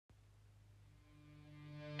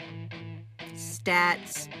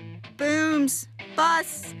stats, booms,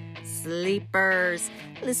 busts, sleepers.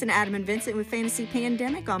 Listen to Adam and Vincent with Fantasy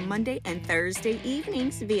Pandemic on Monday and Thursday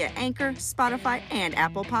evenings via Anchor, Spotify, and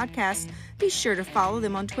Apple Podcasts. Be sure to follow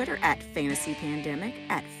them on Twitter at Fantasy Pandemic,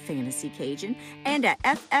 at Fantasy Cajun, and at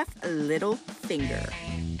FF Littlefinger.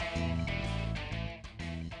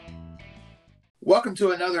 Welcome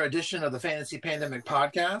to another edition of the Fantasy Pandemic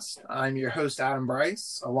Podcast. I'm your host, Adam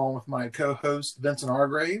Bryce, along with my co-host, Vincent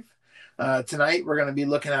Hargrave. Tonight, we're going to be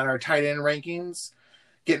looking at our tight end rankings,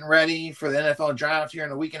 getting ready for the NFL draft here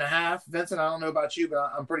in a week and a half. Vincent, I don't know about you,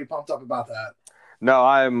 but I'm pretty pumped up about that. No,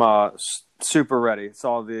 I'm super ready.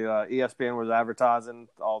 Saw the ESPN was advertising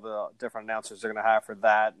all the different announcers they're going to have for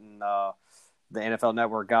that, and the NFL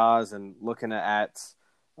Network guys, and looking at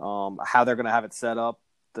how they're going to have it set up,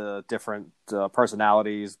 the different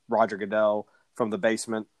personalities, Roger Goodell from the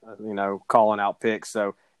basement, calling out picks.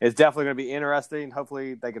 So it's definitely going to be interesting.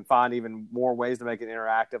 Hopefully they can find even more ways to make it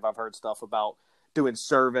interactive. I've heard stuff about doing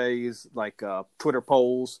surveys, like Twitter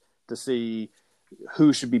polls, to see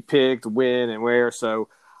who should be picked, when, and where. So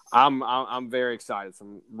I'm very excited.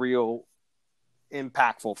 Some real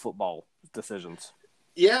impactful football decisions.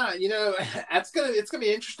 Yeah, it's gonna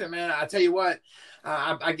be interesting, man. I tell you what,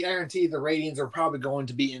 I guarantee the ratings are probably going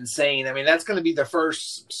to be insane. I mean, that's going to be the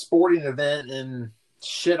first sporting event in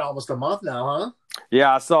almost a month now, huh?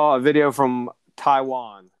 Yeah, I saw a video from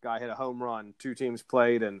Taiwan. Guy hit a home run. 2 teams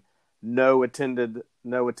played, and no attendance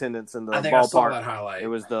in the I think ballpark. I saw that highlight. It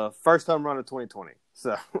was the first home run of 2020.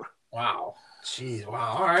 So, wow. Jeez,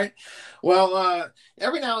 wow. All right. Well,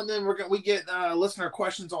 every now and then we get listener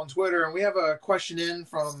questions on Twitter, and we have a question in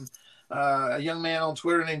from a young man on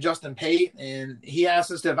Twitter named Justin Pate, and he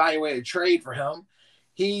asked us to evaluate a trade for him.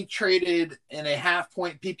 He traded in a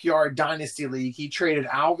half-point PPR dynasty league. He traded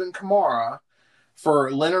Alvin Kamara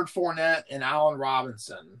for Leonard Fournette and Allen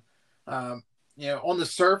Robinson. On the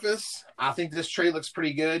surface, I think this trade looks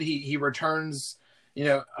pretty good. He returns,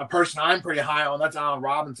 a person I'm pretty high on. That's Allen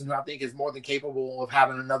Robinson, who I think is more than capable of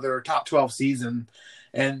having another top 12 season.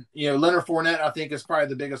 And, Leonard Fournette, I think, is probably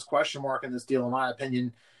the biggest question mark in this deal, in my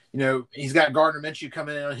opinion. He's got Gardner Minshew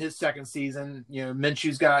coming in on his second season.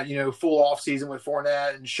 Minshew's got, full off season with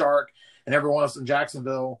Fournette and Shark and everyone else in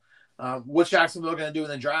Jacksonville. What's Jacksonville going to do in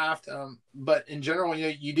the draft? But in general,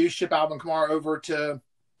 you do ship Alvin Kamara over to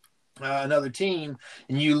another team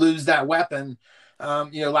and you lose that weapon.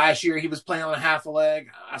 Last year he was playing on a half a leg.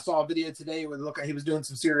 I saw a video today where he was doing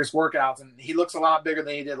some serious workouts, and he looks a lot bigger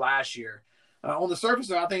than he did last year. On the surface,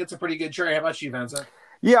 though, I think it's a pretty good trade. How about you, Vincent?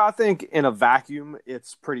 Yeah, I think in a vacuum,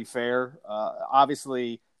 it's pretty fair.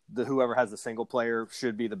 Obviously, whoever has the single player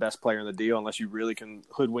should be the best player in the deal, unless you really can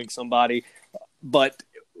hoodwink somebody. But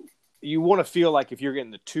you want to feel like if you're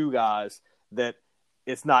getting the 2 guys that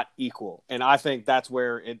it's not equal. And I think that's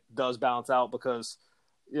where it does balance out, because,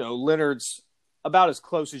 Leonard's about as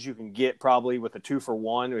close as you can get probably with a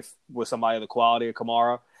 2-for-1 with somebody of the quality of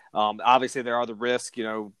Kamara. Obviously, there are the risks,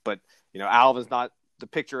 but, Alvin's not the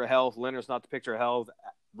picture of health. Leonard's not the picture of health.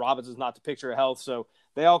 Robinson's not the picture of health. So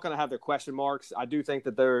they all kind of have their question marks. I do think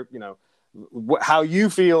that they're, how you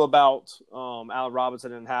feel about Allen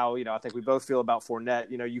Robinson and how, I think we both feel about Fournette.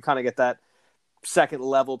 You kind of get that second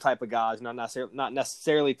level type of guys, not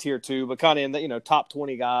necessarily tier 2, but kind of in the, top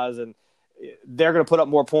 20 guys, and they're going to put up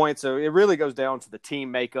more points. So it really goes down to the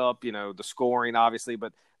team makeup, the scoring, obviously,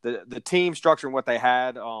 but the team structure and what they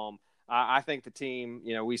had. I think the team,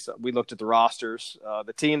 we looked at the rosters.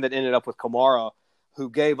 The team that ended up with Kamara, who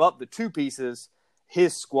gave up the 2 pieces,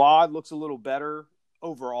 his squad looks a little better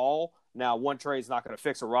overall. Now, one trade's not going to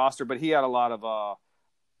fix a roster, but he had a lot of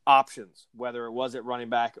options, whether it was at running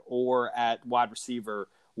back or at wide receiver,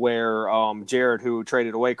 where Jared, who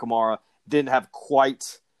traded away Kamara, didn't have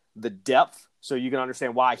quite the depth. So you can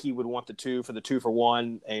understand why he would want the 2 for the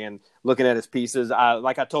 2-for-1. And looking at his pieces,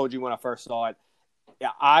 like I told you when I first saw it,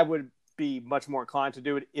 I would be much more inclined to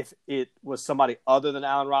do it if it was somebody other than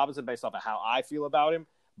Allen Robinson, based off of how I feel about him.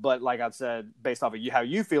 But like I said, based off of how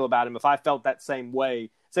you feel about him, if I felt that same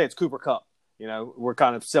way, say it's Cooper Kupp, we're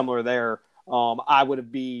kind of similar there. I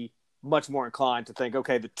would be much more inclined to think,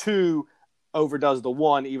 okay, the 2 overdoes the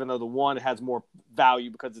 1, even though the 1 has more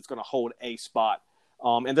value because it's going to hold a spot.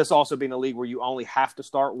 And this also being a league where you only have to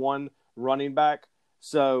start 1 running back.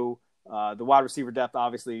 So the wide receiver depth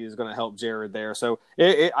obviously is going to help Jared there. So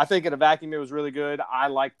I think in a vacuum, it was really good. I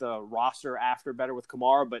like the roster after better with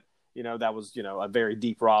Kamara, but that was, a very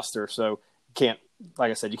deep roster. So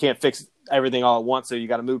like I said, you can't fix everything all at once. So you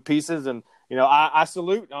got to move pieces. And, I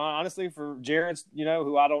salute, honestly, for Jared's,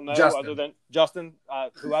 who I don't know other than Justin,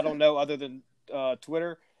 who I don't know other than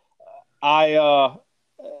Twitter. I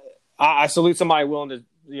salute somebody willing to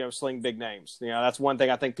sling big names. That's one thing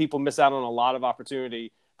I think people miss out on a lot of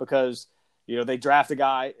opportunity because, they draft a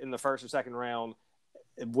guy in the first or second round,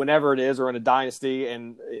 whenever it is, or in a dynasty,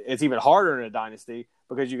 and it's even harder in a dynasty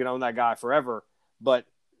because you can own that guy forever. But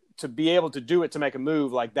to be able to do it, to make a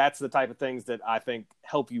move, like that's the type of things that I think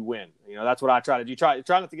help you win. That's what I try to do. Try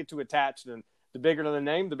not to get too attached, and the bigger the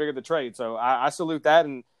name, the bigger the trade. So I salute that,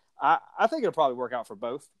 and I think it'll probably work out for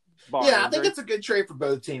both. Yeah, I think it's a good trade for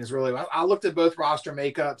both teams, really. I looked at both roster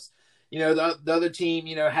makeups. The other team,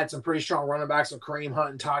 had some pretty strong running backs with Kareem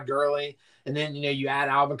Hunt and Todd Gurley. And then, you add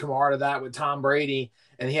Alvin Kamara to that with Tom Brady.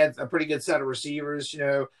 And he had a pretty good set of receivers.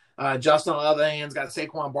 Justin, on the other hand, got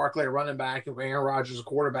Saquon Barkley, a running back, and Aaron Rodgers, a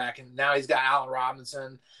quarterback. And now he's got Allen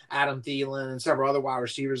Robinson, Adam Thielen, and several other wide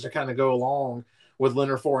receivers to kind of go along with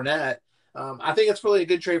Leonard Fournette. I think it's really a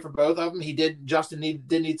good trade for both of them. Justin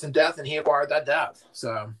did need some depth, and he acquired that depth.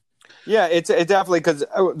 So, yeah, it definitely, because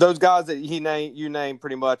those guys that you named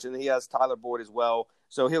pretty much, and he has Tyler Boyd as well.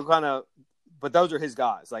 So he'll kind of, but those are his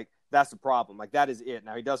guys. Like, that's the problem. Like, that is it.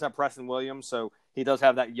 Now, he does have Preston Williams, so he does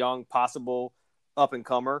have that young possible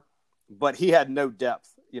up-and-comer, but he had no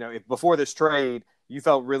depth. If before this trade, you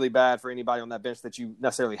felt really bad for anybody on that bench that you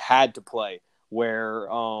necessarily had to play, where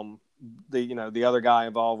the other guy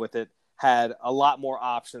involved with it had a lot more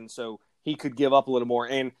options, so he could give up a little more.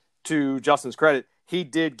 And to Justin's credit, he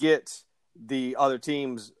did get the other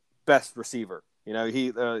team's best receiver.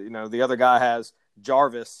 The other guy has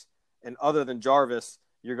Jarvis, and other than Jarvis,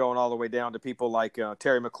 you're going all the way down to people like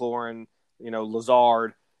Terry McLaurin,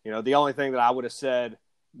 Lazard. The only thing that I would have said,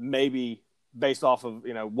 maybe based off of,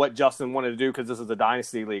 what Justin wanted to do, because this is a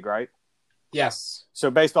dynasty league, right? Yes.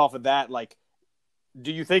 So based off of that, like,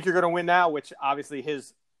 do you think you're going to win now? Which obviously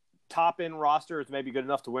his top end roster is maybe good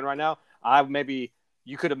enough to win right now.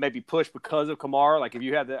 You could have maybe pushed because of Kamara. Like, if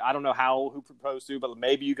you had I don't know who proposed to, but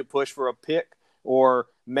maybe you could push for a pick, or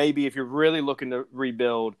maybe if you're really looking to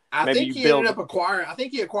rebuild, I think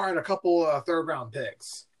he acquired a couple third round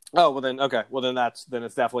picks. Oh, well then, okay. Well then it's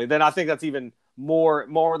definitely, then I think that's even more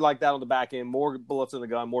like that on the back end, more bullets in the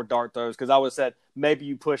gun, more dart throws. Cause I would have said maybe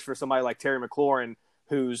you push for somebody like Terry McLaurin,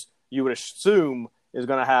 who's, you would assume is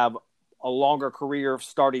going to have a longer career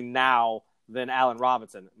starting now than Allen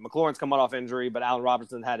Robinson. McLaurin's coming off injury, but Allen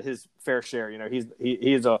Robinson had his fair share.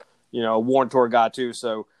 He's a worn tour guy too.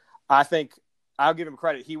 So I think I'll give him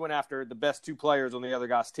credit. He went after the best two players on the other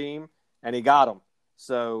guy's team, and he got them.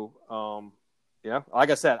 So, like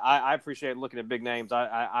I said, I appreciate looking at big names.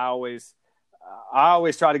 I always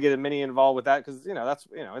try to get as many involved with that because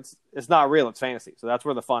it's not real, it's fantasy. So that's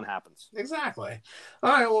where the fun happens. Exactly.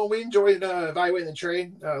 All right. Well, we enjoyed evaluating the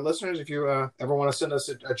trade. Listeners, if you ever want to send us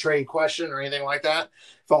a trade question or anything like that,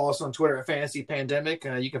 follow us on Twitter at Fantasy Pandemic.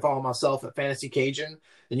 You can follow myself at Fantasy Cajun,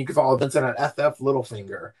 and you can follow Vincent at FF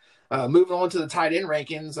Littlefinger. Moving on to the tight end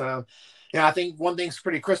rankings. I think one thing's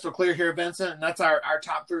pretty crystal clear here, Vincent, and that's our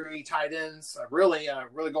top 3 tight ends. Really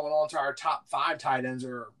going on to our top 5 tight ends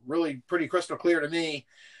are really pretty crystal clear to me.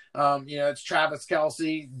 It's Travis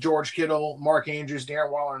Kelce, George Kittle, Mark Andrews, Darren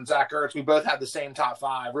Waller, and Zach Ertz. We both have the same top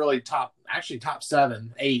 5, really top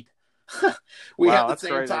 7, 8. We have the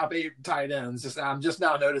same crazy. Top 8 tight ends. I'm just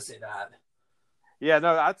now noticing that. Yeah,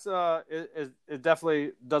 no, that's it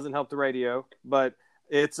definitely doesn't help the radio, but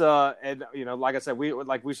it's and like I said,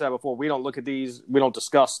 we said before, we don't look at these, we don't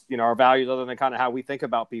discuss our values other than kind of how we think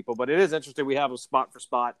about people. But it is interesting. We have a spot for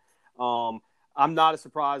spot. I'm not as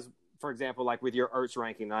surprised, for example, like with your Ertz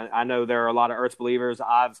ranking. I know there are a lot of Ertz believers.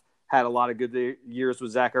 I've had a lot of good years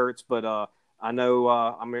with Zach Ertz, but I know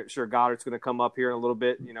I'm sure Goddard's going to come up here in a little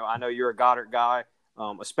bit. I know you're a Goddard guy,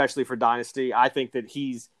 especially for Dynasty. I think that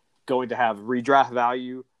he's going to have redraft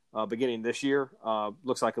value beginning this year.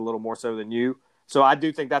 Looks like a little more so than you. So I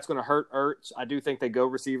do think that's going to hurt Ertz. I do think they go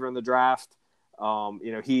receiver in the draft.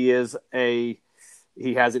 He has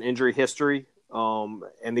an injury history,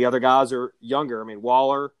 and the other guys are younger. I mean,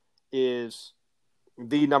 Waller is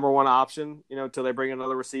the number one option, until they bring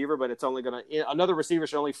another receiver, but it's only another receiver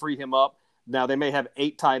should only free him up. Now they may have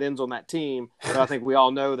 8 tight ends on that team, but I think we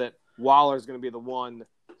all know that Waller is going to be the one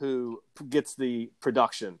who gets the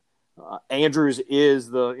production. Andrews is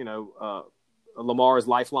Lamar's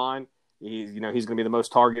lifeline. He's going to be the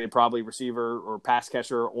most targeted probably receiver or pass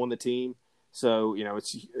catcher on the team. So,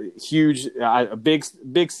 it's huge, a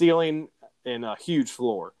big ceiling and a huge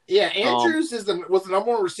floor. Yeah, Andrews was the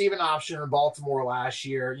number one receiving option in Baltimore last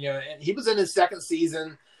year. And he was in his second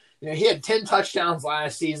season. He had 10 touchdowns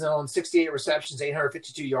last season on 68 receptions,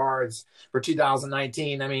 852 yards for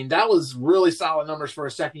 2019. I mean, that was really solid numbers for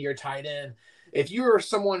a second-year tight end. If you were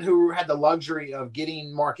someone who had the luxury of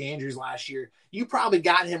getting Mark Andrews last year, you probably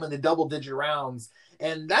got him in the double-digit rounds.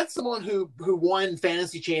 And that's someone who won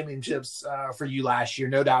fantasy championships for you last year,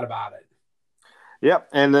 no doubt about it. Yep,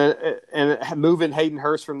 and moving Hayden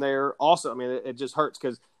Hurst from there also. I mean, it just hurts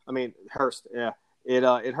because Hurst, yeah,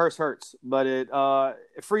 it hurts, but it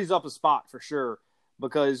frees up a spot for sure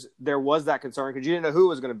because there was that concern because you didn't know who it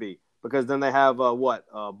was going to be because then they have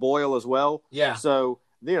Boyle as well. Yeah. So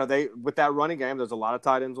they with that running game, there's a lot of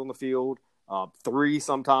tight ends on the field. Three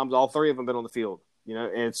sometimes, all three of them been on the field.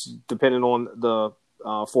 It's depending on the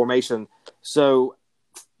formation. So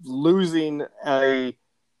losing a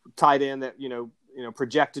tight end that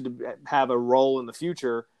projected to have a role in the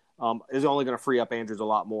future is only going to free up Andrews a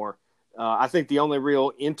lot more. I think the only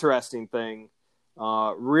real interesting thing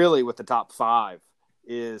really with the top five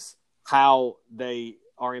is how they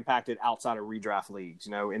are impacted outside of redraft leagues.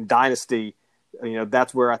 In Dynasty,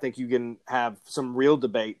 that's where I think you can have some real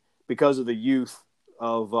debate because of the youth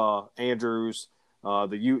of Andrews,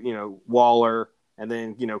 Waller, and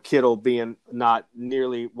then, Kittle being not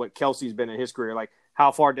nearly what Kelsey's been in his career. Like,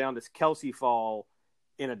 how far down does Kelsey fall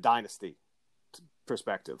in a dynasty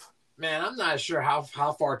perspective? Man, I'm not sure how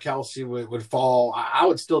far Kelsey would fall. I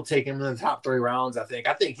would still take him in the top 3 rounds, I think.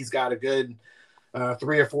 I think he's got a good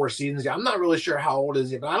 3 or 4 seasons. I'm not really sure how old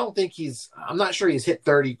is he, but I'm not sure he's hit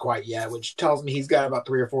 30 quite yet, which tells me he's got about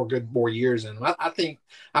 3 or 4 good more years in him. I think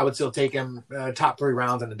I would still take him top 3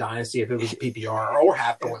 rounds in the dynasty if it was PPR or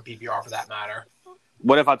half point PPR for that matter.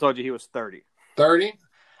 What if I told you he was 30? 30?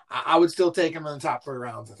 I would still take him in the top 3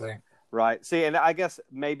 rounds, I think. Right. See, and I guess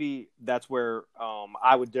maybe that's where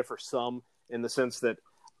I would differ some in the sense that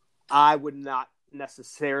I would not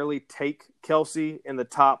necessarily take Kelsey in the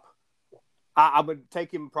top. I would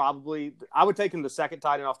take him I would take him the second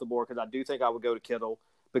tight end off the board because I do think I would go to Kittle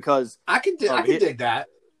because I can dig that.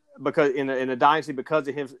 Because in a dynasty, because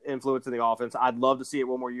of his influence in the offense, I'd love to see it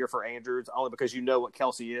one more year for Andrews, only because what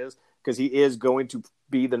Kelsey is, because he is going to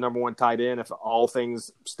be the number 1 tight end if all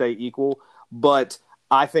things stay equal. But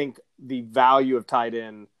I think the value of tight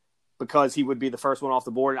end, because he would be the first one off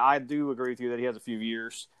the board, and I do agree with you that he has a few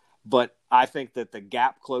years, but I think that the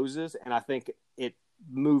gap closes, and I think it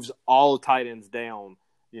moves all tight ends down,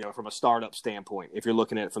 from a startup standpoint, if you're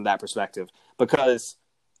looking at it from that perspective. Because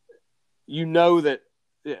that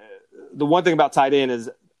the one thing about tight end is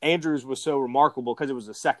Andrews was so remarkable because it was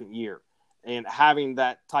the second year. And having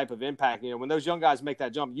that type of impact, when those young guys make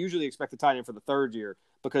that jump, usually expect the tight end for the third year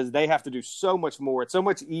because they have to do so much more. It's so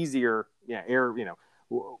much easier,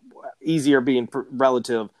 easier being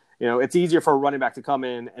relative. It's easier for a running back to come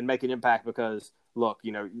in and make an impact because, look,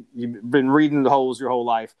 you've been reading the holes your whole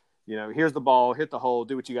life. Here's the ball, hit the hole,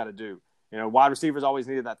 do what you got to do. Wide receivers always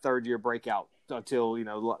needed that third year breakout until,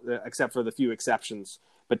 except for the few exceptions.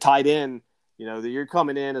 But tight end, you're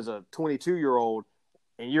coming in as a 22-year-old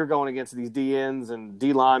and you're going against these DNs and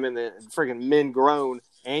D linemen, the freaking men grown,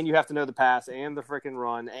 and you have to know the pass and the freaking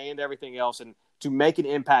run and everything else. And to make an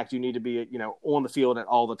impact, you need to be, on the field at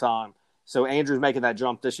all the time. So Andrews making that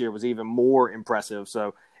jump this year was even more impressive.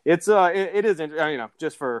 So it is,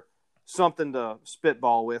 just for something to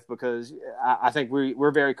spitball with, because I think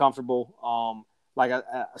we're very comfortable.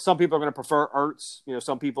 Some people are going to prefer Ertz.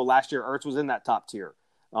 Some people last year, Ertz was in that top tier.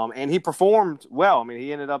 And he performed well. I mean,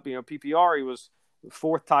 he ended up, PPR, he was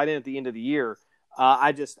 4th tight end at the end of the year.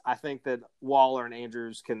 I think that Waller and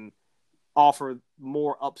Andrews can offer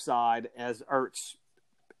more upside as Ertz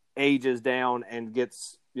ages down and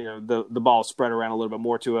gets, the ball spread around a little bit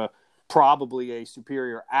more to probably a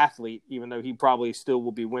superior athlete, even though he probably still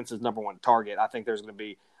will be Wentz's number 1 target. I think there's going to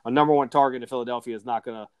be a number 1 target in Philadelphia is not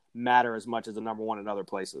going to matter as much as a number 1 in other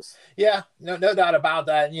places. Yeah, no doubt about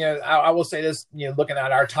that. I will say this, looking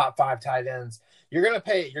at our top 5 tight ends, you're going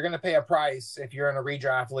to pay a price if you're in a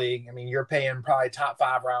redraft league. I mean, you're paying probably top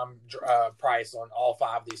 5 round price on all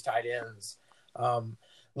 5 of these tight ends.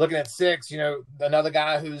 Looking at 6, another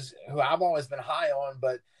guy who I've always been high on,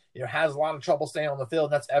 but has a lot of trouble staying on the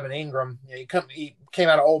field. And that's Evan Ingram. He came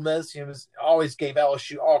out of Ole Miss. He always gave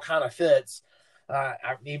LSU all kind of fits.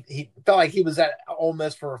 He felt like he was at Ole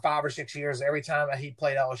Miss for 5 or 6 years. Every time that he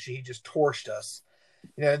played LSU, he just torched us.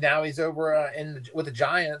 Now he's over with the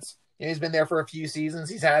Giants. He's been there for a few seasons.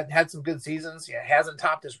 He's had some good seasons. He hasn't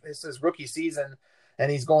topped his rookie season, and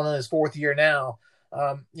he's going on his 4th year now.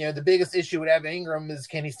 The biggest issue with Evan Ingram is,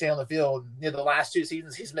 can he stay on the field? The last 2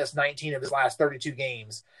 seasons, he's missed 19 of his last 32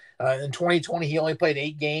 games. In 2020, he only played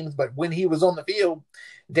 8 games, but when he was on the field,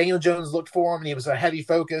 Daniel Jones looked for him, and he was a heavy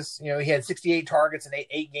focus. He had 68 targets in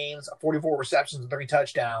 8 games, 44 receptions, and 3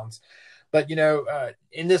 touchdowns. But,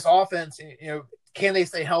 in this offense, can they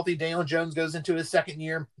stay healthy? Daniel Jones goes into his 2nd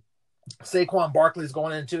year. Saquon Barkley's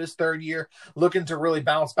going into his third year, looking to really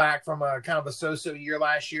bounce back from a kind of a so-so year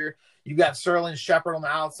last year. You got Sterling Shepard on the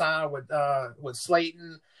outside with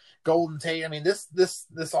Slayton, Golden Tate. I mean, this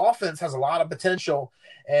offense has a lot of potential,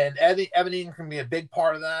 and Evan Ingram can be a big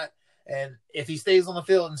part of that. And if he stays on the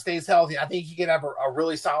field and stays healthy, I think he could have a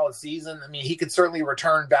really solid season. I mean, he could certainly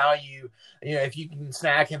return value. If you can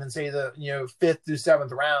snag him and say the 5th through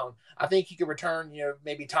 7th round, I think he could return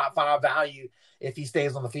maybe top 5 value if he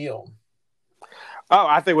stays on the field. Oh,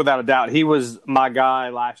 I think without a doubt, he was my guy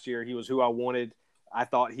last year. He was who I wanted. I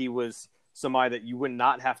thought he was somebody that you would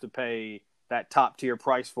not have to pay that top tier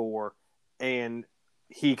price for, and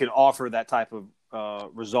he could offer that type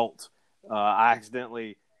of result.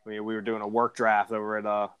 We were doing a work draft over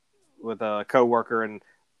at with a coworker and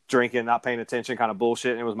drinking, not paying attention, kind of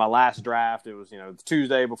bullshit. And it was my last draft. It was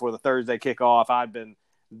Tuesday before the Thursday kickoff. I'd been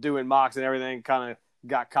doing mocks and everything, kind of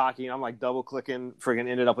got cocky, and I'm like double clicking, friggin'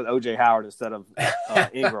 ended up with OJ Howard instead of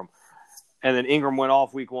Ingram. And then Ingram went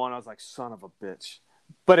off week 1. I was like, son of a bitch.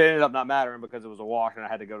 But it ended up not mattering because it was a wash and I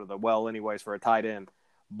had to go to the well anyways for a tight end.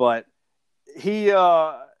 But he,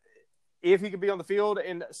 if he could be on the field,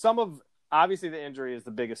 and obviously the injury is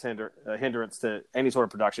the biggest hindrance to any sort of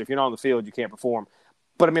production. If you're not on the field, you can't perform.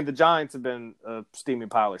 But I mean, the Giants have been a steaming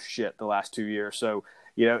pile of shit the last 2 years. So,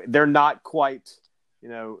 they're not quite,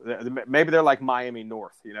 maybe they're like Miami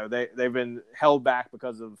North. They've been held back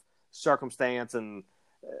because of circumstance, and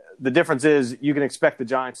the difference is you can expect the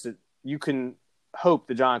Giants you can hope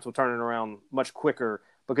the Giants will turn it around much quicker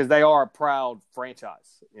because they are a proud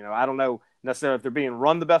franchise. I don't know necessarily if they're being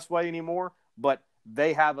run the best way anymore, but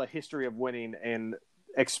they have a history of winning and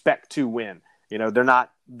expect to win. They're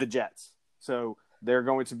not the Jets. So they're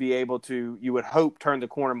going to be able to, you would hope, turn the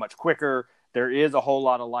corner much quicker. There is a whole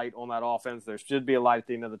lot of light on that offense. There should be a light at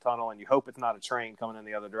the end of the tunnel, and you hope it's not a train coming in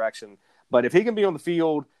the other direction. But if he can be on the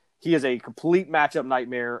field, he is a complete matchup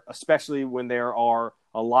nightmare, especially when there are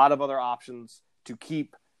a lot of other options to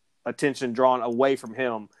keep attention drawn away from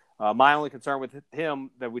him. My only concern with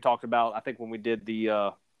him that we talked about, I think when we did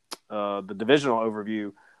the divisional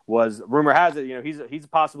overview, was rumor has it, he's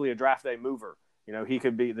possibly a draft day mover. He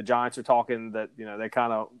could be. The Giants are talking that they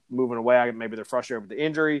kind of moving away. Maybe they're frustrated with the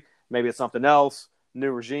injury. Maybe it's something else.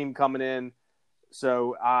 New regime coming in.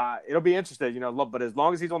 So it'll be interesting, but as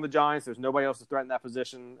long as he's on the Giants, there's nobody else to threaten that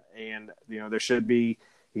position. And, there should be,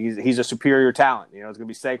 he's a superior talent. It's going to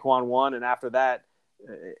be Saquon 1. And after that,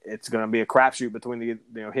 it's going to be a crapshoot between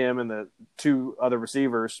him and the 2 other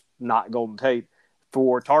receivers, not Golden Tate,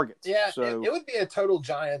 for targets. Yeah. So it would be a total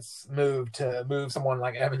Giants move to move someone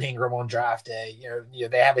like Evan Ingram on draft day.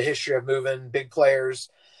 They have a history of moving big players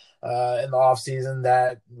in the offseason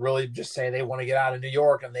that really just say they want to get out of New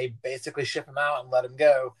York, and they basically ship him out and let him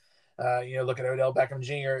go. Look at Odell Beckham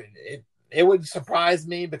Jr. It would surprise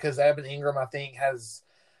me because Evan Ingram, I think, has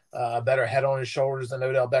a better head on his shoulders than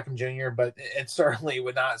Odell Beckham Jr., but it certainly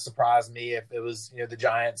would not surprise me if it was, the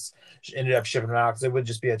Giants ended up shipping him out, because it would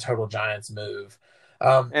just be a total Giants move.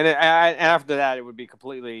 And after that, it would be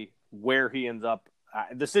completely where he ends up.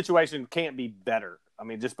 The situation can't be better. I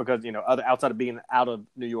mean, just because, outside of being out of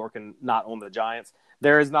New York and not on the Giants,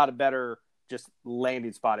 there is not a better just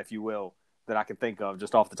landing spot, if you will, that I can think of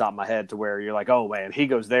just off the top of my head, to where you're like, oh man, he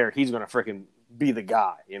goes there, he's going to freaking be the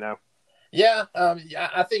guy, Yeah,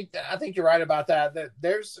 I think you're right about that.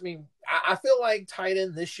 I feel like tight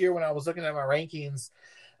end this year, when I was looking at my rankings,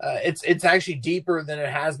 it's actually deeper than it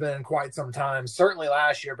has been in quite some time. Certainly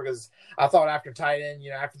last year, because I thought after tight end,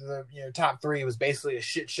 after the top 3, it was basically a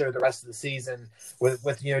shit show the rest of the season with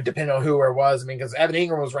depending on who it was. I mean, because Evan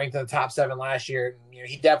Ingram was ranked in the top 7 last year, and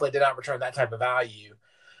he definitely did not return that type of value.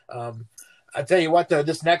 I tell you what, though,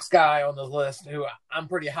 this next guy on the list, who I'm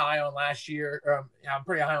pretty high on last year, I'm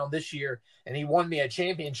pretty high on this year, and he won me a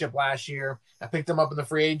championship last year. I picked him up in the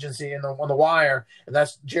free agency on the wire, and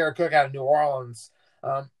that's Jared Cook out of New Orleans.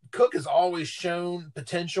 Cook has always shown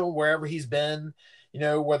potential wherever he's been,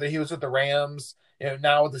 whether he was with the Rams,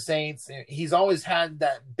 now with the Saints. He's always had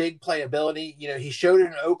that big playability. He showed it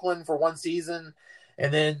in Oakland for one season,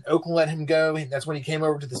 and then Oakland let him go. That's when he came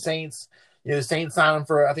over to the Saints. The Saints signed him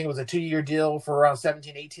for, I think it was a 2-year deal for around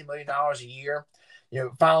 $17-18 million a year.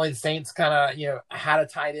 Finally the Saints kind of, had a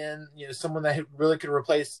tight end, someone that really could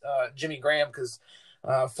replace Jimmy Graham, because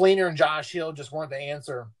Fleener and Josh Hill just weren't the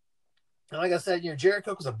answer. And like I said, Jared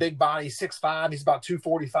Cook was a big body, 6'5", he's about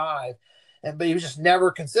 245, but he was just never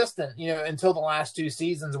consistent, until the last 2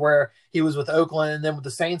 seasons, where he was with Oakland and then with the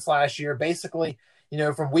Saints last year. Basically,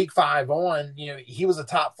 from week 5 on, he was a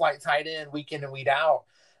top flight tight end week in and week out.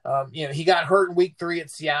 He got hurt in week 3 at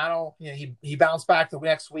Seattle. He bounced back the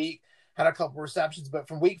next week, had a couple receptions, but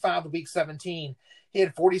from week 5 to week 17, he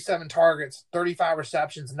had 47 targets, 35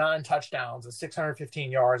 receptions, 9 touchdowns, and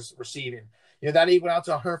 615 yards receiving. That equaled out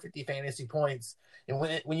to 150 fantasy points. And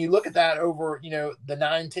when you look at that over, the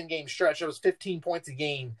 9-10 game stretch, that was 15 points a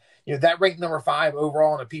game. That ranked number 5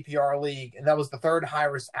 overall in a PPR league, and that was the 3rd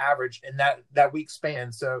highest average in that week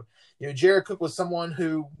span. So, Jared Cook was someone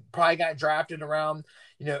who probably got drafted around,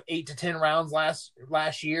 8 to 10 rounds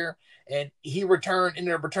last year, and he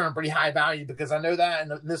ended up returning pretty high value, because I know that in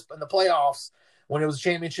the playoffs, when it was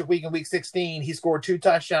championship week in week 16, he scored 2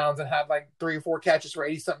 touchdowns and had like 3 or 4 catches for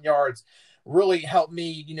 80-something yards. Really helped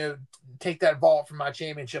me, take that vault from my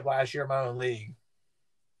championship last year in my own league.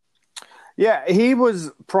 Yeah, he was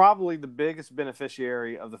probably the biggest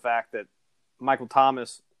beneficiary of the fact that Michael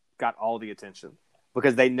Thomas got all the attention,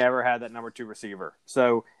 because they never had that number 2 receiver.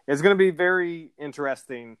 So it's going to be very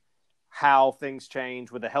interesting how things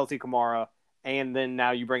change with a healthy Kamara, and then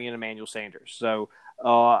now you bring in Emmanuel Sanders. So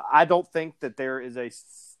I don't think that there is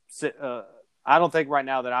I don't think right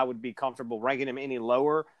now that I would be comfortable ranking him any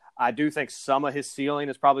lower. I do think some of his ceiling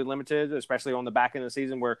is probably limited, especially on the back end of the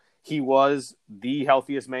season, where he was the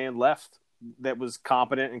healthiest man left that was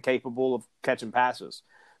competent and capable of catching passes.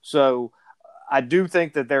 So I do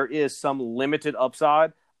think that there is some limited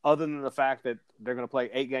upside, other than the fact that they're going to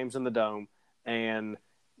play 8 games in the Dome, and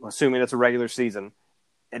assuming it's a regular season,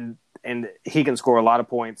 and he can score a lot of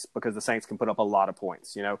points because the Saints can put up a lot of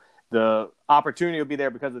points. The opportunity will be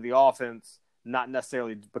there because of the offense, not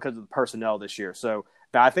necessarily because of the personnel this year. So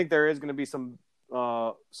I think there is going to be some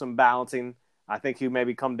balancing. I think he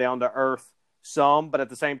maybe come down to earth some, but at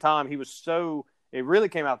the same time, it really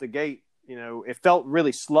came out the gate. It felt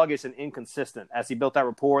really sluggish and inconsistent as he built that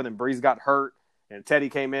rapport. Then Breeze got hurt and Teddy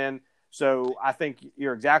came in. So I think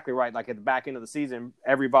you're exactly right. Like at the back end of the season,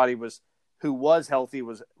 everybody who was healthy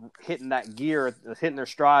was hitting that gear, hitting their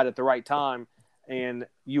stride at the right time. And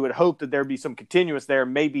you would hope that there'd be some continuous there.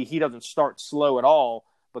 Maybe he doesn't start slow at all,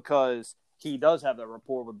 because he does have that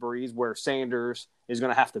rapport with Breeze, where Sanders is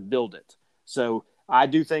going to have to build it. So I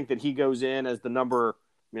do think that he goes in as the number,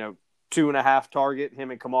 2.5 target, him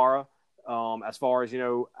and Kamara, as far as,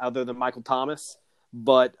 other than Michael Thomas.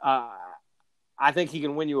 But I think he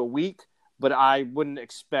can win you a week, but I wouldn't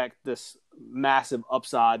expect this massive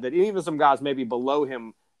upside that even some guys maybe below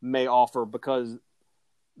him may offer, because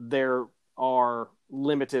there are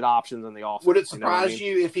limited options in the offense. Would it surprise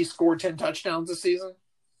you if he scored 10 touchdowns this season?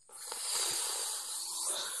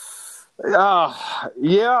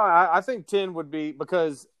 Yeah, I think 10 would be,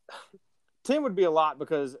 because 10 would be a lot,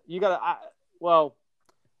 because you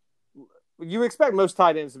expect most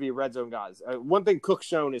tight ends to be red zone guys. One thing Cook's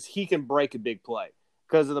shown is he can break a big play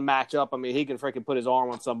because of the matchup. I mean, he can freaking put his arm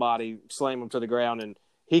on somebody, slam him to the ground, and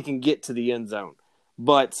he can get to the end zone.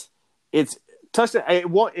 But it's touchdown.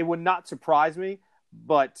 It would not surprise me,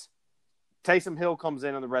 but Taysom Hill comes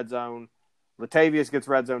in the red zone. Latavius gets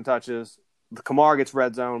red zone touches. Kamara gets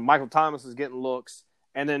red zone. Michael Thomas is getting looks.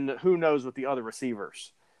 And then who knows with the other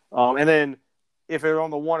receivers. And then if they're on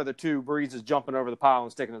the one or the two, Breeze is jumping over the pile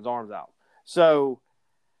and sticking his arms out. So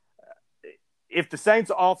if the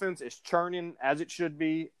Saints offense is churning as it should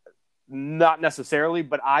be, not necessarily,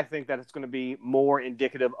 but I think that it's going to be more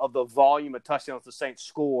indicative of the volume of touchdowns the Saints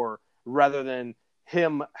score rather than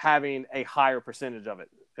him having a higher percentage of it.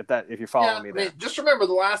 If you're following me there. I mean, just remember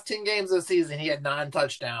the last 10 games of the season, he had 9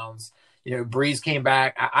 touchdowns. Breeze came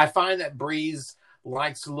back. I find that Breeze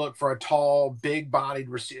likes to look for a tall, big-bodied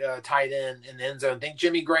tight end in the end zone. Think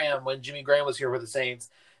Jimmy Graham when Jimmy Graham was here for the Saints,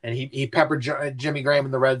 and he peppered Jimmy Graham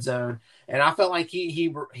in the red zone. And I felt like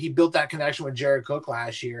he built that connection with Jared Cook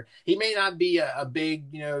last year. He may not be a big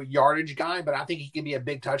yardage guy, but I think he can be a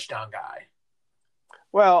big touchdown guy.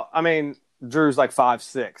 Well, I mean, Drew's like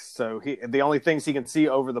 5'6", so the only things he can see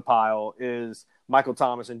over the pile is Michael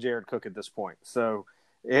Thomas and Jared Cook at this point. So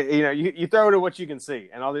you throw it at what you can see,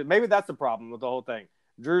 and maybe that's the problem with the whole thing.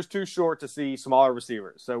 Drew's too short to see smaller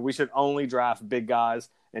receivers, so we should only draft big guys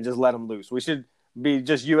and just let them loose. We should be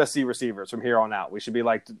just USC receivers from here on out. We should be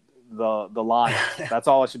like the Lions. That's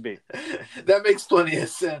all it should be. That makes plenty of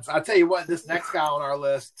sense. I'll tell you what, this next guy on our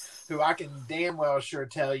list, who I can damn well sure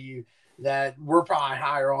tell you that we're probably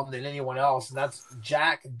higher on than anyone else, and that's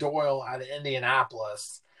Jack Doyle out of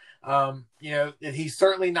Indianapolis. He's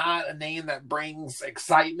certainly not a name that brings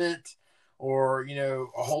excitement or,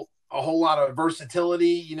 a whole lot of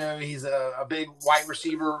versatility. He's a big wide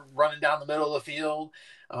receiver running down the middle of the field.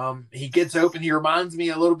 He gets open. He reminds me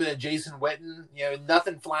a little bit of Jason Witten.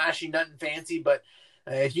 Nothing flashy, nothing fancy, but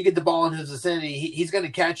if you get the ball in his vicinity, he's going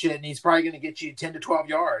to catch it, and he's probably going to get you 10 to 12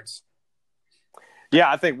 yards. Yeah,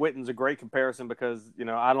 I think Witten's a great comparison because,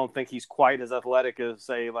 I don't think he's quite as athletic as,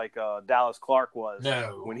 say, like Dallas Clark was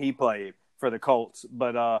when he played for the Colts.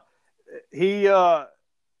 But I've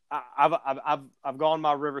gone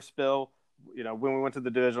my Rivers spill. When we went to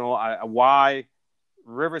the divisional, why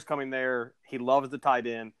Rivers coming there, he loves the tight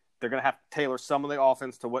end. They're going to have to tailor some of the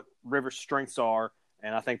offense to what Rivers' strengths are.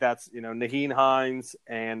 And I think that's, Nyheim Hines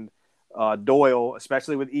and Doyle,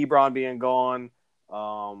 especially with Ebron being gone.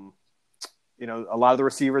 A lot of the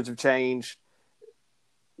receivers have changed.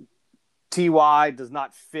 Ty does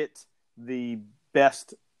not fit the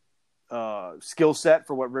best skill set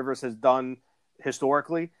for what Rivers has done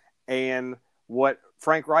historically. And what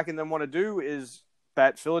Frank Reich and them want to do is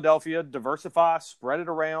that Philadelphia diversify, spread it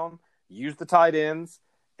around, use the tight ends,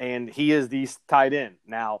 and he is the tight end.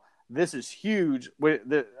 Now, this is huge.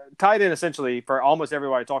 The tight end, essentially, for almost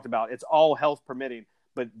everybody I talked about, it's all health permitting.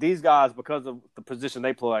 But these guys, because of the position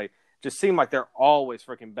they play, just seem like they're always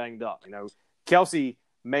freaking banged up. Kelsey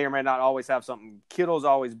may or may not always have something. Kittle's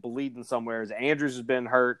always bleeding somewhere. Andrews has been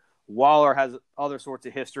hurt. Waller has other sorts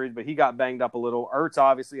of histories, but he got banged up a little. Ertz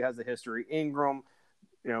obviously has a history. Ingram,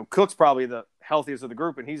 Cook's probably the healthiest of the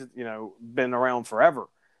group, and he's, been around forever.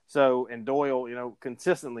 So, and Doyle,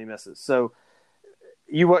 consistently misses. So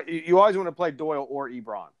you always want to play Doyle or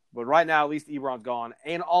Ebron. But right now, at least Ebron's gone.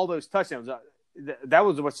 And all those touchdowns, that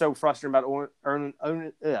was what's so frustrating about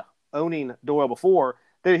owning Doyle before,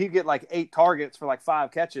 that he'd get like 8 targets for like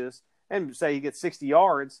 5 catches and say he gets 60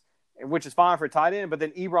 yards, which is fine for a tight end, but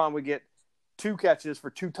then Ebron would get 2 catches for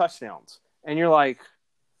 2 touchdowns. And you're like,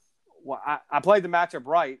 well, I played the matchup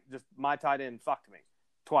right, just my tight end fucked me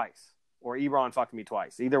twice, or Ebron fucked me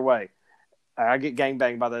twice. Either way, I get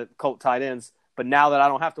gangbanged by the Colt tight ends. But now that I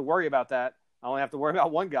don't have to worry about that, I only have to worry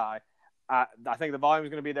about one guy. I think the volume is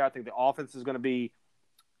going to be there. I think the offense is going to be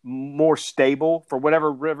more stable for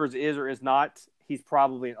whatever Rivers is or is not. He's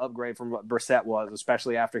probably an upgrade from what Brissett was,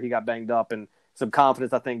 especially after he got banged up, and some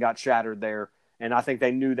confidence I think got shattered there. And I think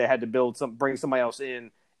they knew they had to bring somebody else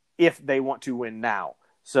in if they want to win now.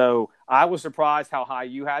 So I was surprised how high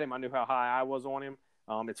you had him. I knew how high I was on him.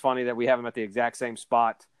 It's funny that we have him at the exact same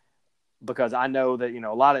spot because I know that,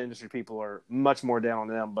 a lot of industry people are much more down on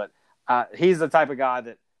them, but he's the type of guy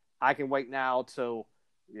that I can wait now till,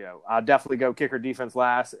 I'll definitely go kicker defense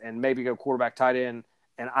last and maybe go quarterback tight end.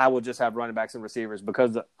 And I will just have running backs and receivers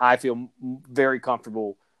because I feel very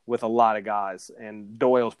comfortable with a lot of guys. And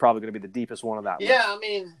Doyle's probably going to be the deepest one of that. Yeah, I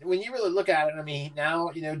mean, when you really look at it,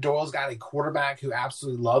 now, Doyle's got a quarterback who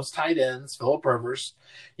absolutely loves tight ends, Philip Rivers.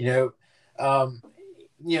 In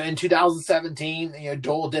 2017,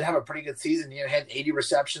 Doyle did have a pretty good season. Had 80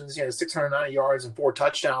 receptions, 690 yards and 4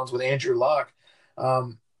 touchdowns with Andrew Luck.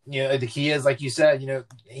 The key is, like you said,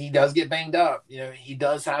 he does get banged up. He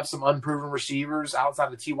does have some unproven receivers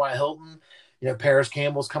outside of T.Y. Hilton. Paris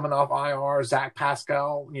Campbell's coming off IR. Zach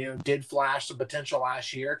Pascal, did flash some potential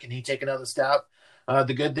last year. Can he take another step?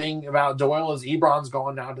 The good thing about Doyle is Ebron's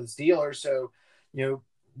gone now to the Steelers. So,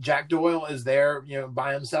 Jack Doyle is there,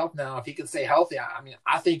 by himself now. If he can stay healthy,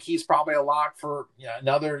 I think he's probably a lock for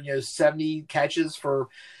another, 70 catches for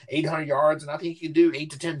 800 yards, and I think he can do 8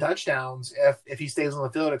 to 10 touchdowns if he stays on the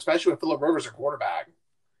field, especially with Philip Rivers at quarterback.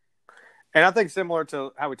 And I think similar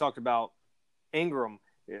to how we talked about Ingram,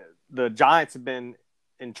 the Giants have been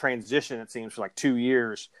in transition, it seems, for like 2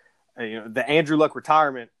 years. The Andrew Luck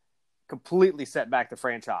retirement completely set back the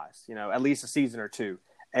franchise, at least a season or two.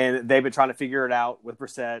 And they've been trying to figure it out with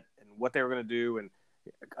Brissett and what they were going to do and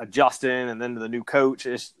adjusting, and then the new coach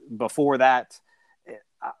is before that.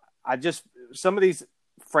 Some of these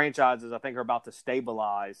franchises I think are about to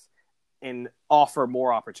stabilize and offer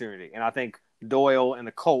more opportunity. And I think Doyle and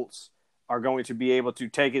the Colts are going to be able to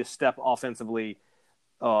take a step offensively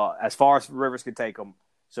as far as Rivers could take them.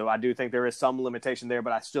 So I do think there is some limitation there,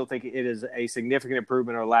 but I still think it is a significant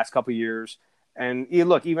improvement over the last couple of years. And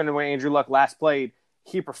look, even when Andrew Luck last played,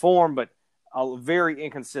 he performed, but very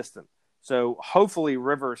inconsistent. So hopefully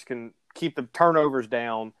Rivers can keep the turnovers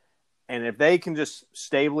down, and if they can just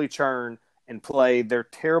stably churn and play their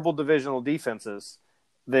terrible divisional defenses,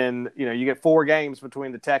 then you get 4 games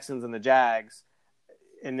between the Texans and the Jags,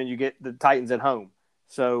 and then you get the Titans at home.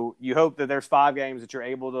 So you hope that there's 5 games that you're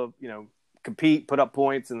able to compete, put up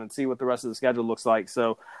points, and then see what the rest of the schedule looks like.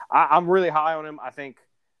 So I'm really high on him. I think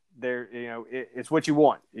it's what you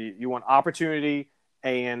want. You want opportunity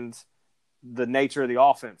and the nature of the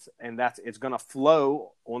offense, and it's going to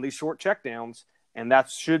flow on these short checkdowns, and that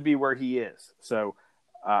should be where he is. So,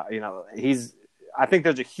 I think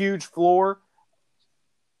there's a huge floor,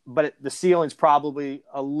 but the ceiling's probably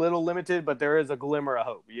a little limited, but there is a glimmer of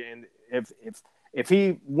hope. And if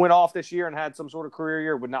he went off this year and had some sort of career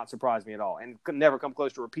year, it would not surprise me at all, and could never come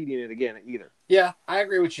close to repeating it again either. Yeah, I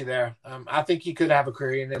agree with you there. I think he could have a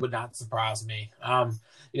career, and it would not surprise me.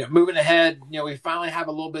 Moving ahead, we finally have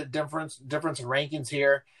a little bit difference in rankings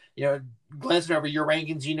here. Glancing over your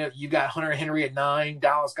rankings, you got Hunter Henry at 9,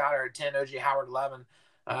 Dallas Goedert at 10, O.J. Howard 11.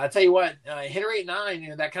 I tell you what, Henry at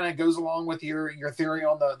 9, that kind of goes along with your theory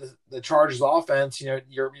on the Chargers offense.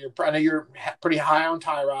 I know you're pretty high on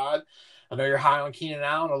Tyrod. I know you're high on Keenan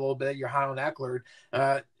Allen a little bit. You're high on Eckler.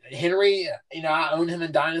 Henry, I own him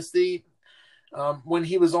in Dynasty. When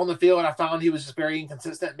he was on the field, I found he was just very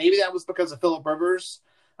inconsistent. Maybe that was because of Phillip Rivers.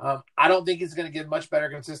 I don't think he's going to get much better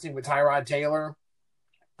consistency with Tyrod Taylor.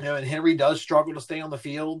 And Henry does struggle to stay on the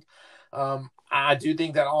field. I do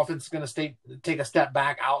think that offense is going to take a step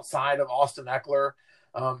back outside of Austin Eckler,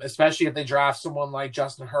 especially if they draft someone like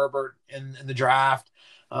Justin Herbert in the draft.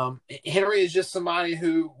 Henry is just somebody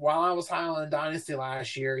who, while I was high on Dynasty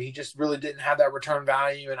last year, he just really didn't have that return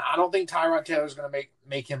value, and I don't think Tyrod Taylor is going to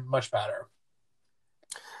make him much better.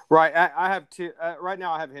 Right, I have two. Right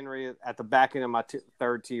now, I have Henry at the back end of my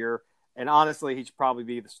third tier, and honestly, he should probably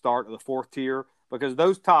be the start of the fourth tier because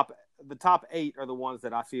the top 8 are the ones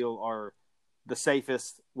that I feel are the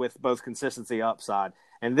safest with both consistency upside,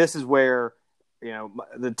 and this is where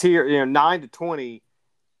the tier 9 to 20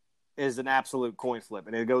 is an absolute coin flip,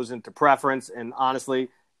 and it goes into preference. And honestly,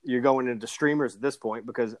 you're going into streamers at this point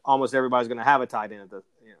because almost everybody's going to have a tight end.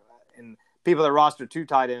 And people that roster 2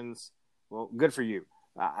 tight ends, well, good for you.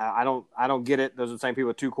 I don't get it. Those are the same people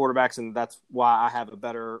with 2 quarterbacks, and that's why I have a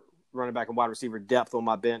better running back and wide receiver depth on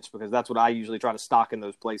my bench because that's what I usually try to stock in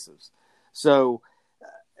those places. So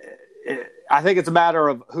I think it's a matter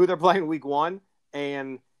of who they're playing week 1,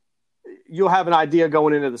 and you'll have an idea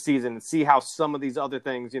going into the season and see how some of these other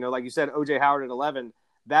things, like you said, O.J. Howard at 11,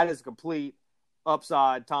 that is complete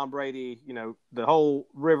upside Tom Brady, the whole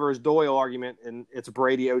Rivers Doyle argument, and it's a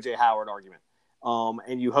Brady O.J. Howard argument.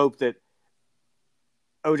 And you hope that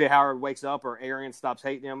O.J. Howard wakes up or Arians stops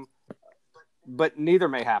hating him, but neither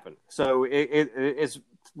may happen. So it's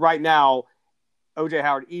right now, O.J.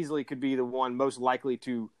 Howard easily could be the one most likely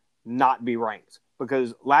to not be ranked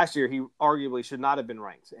because last year he arguably should not have been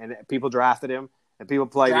ranked, and people drafted him and people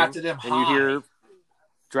played him high. And you hear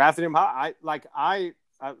drafted him high. I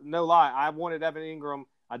no lie, I wanted Evan Ingram.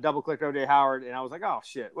 I double clicked O.J. Howard, and I was like, oh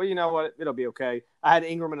shit. Well, you know what? It'll be okay. I had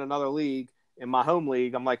Ingram in another league, in my home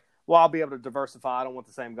league. I'm like, well, I'll be able to diversify. I don't want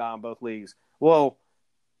the same guy in both leagues. Well,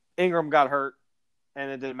 Ingram got hurt,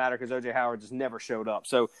 and it didn't matter because O.J. Howard just never showed up.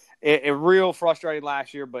 So it real frustrated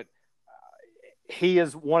last year, but he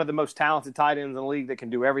is one of the most talented tight ends in the league that can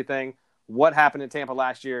do everything. What happened in Tampa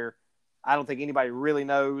last year, I don't think anybody really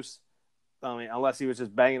knows. I mean, unless he was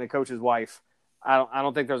just banging the coach's wife. I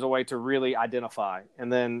don't think there's a way to really identify.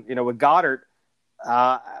 And then, with Goddard,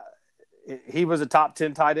 he was a top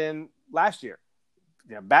 10 tight end last year.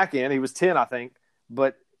 Back end, he was 10, I think.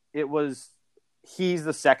 But he's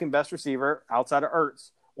the second best receiver outside of Ertz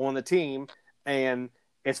on the team. And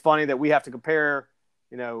it's funny that we have to compare,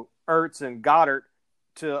 Ertz and Goddard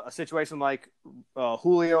to a situation like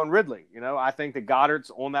Julio and Ridley. I think that Goddard's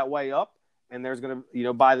on that way up. And there's going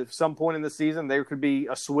to, by some point in the season, there could be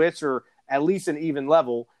a switch or at least an even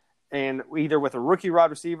level. And either with a rookie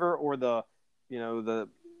wide receiver or the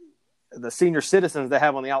senior citizens they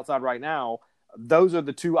have on the outside right now, those are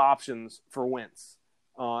the 2 options for Wentz.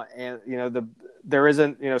 There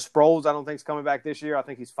isn't, Sproles, I don't think is coming back this year. I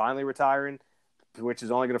think he's finally retiring, which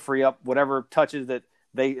is only going to free up whatever touches that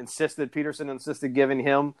Peterson insisted giving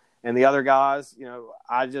him and the other guys.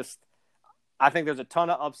 I think there's a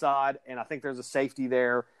ton of upside, and I think there's a safety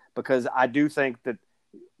there because I do think that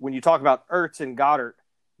when you talk about Ertz and Goddard,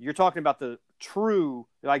 you're talking about the true,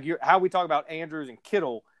 how we talk about Andrews and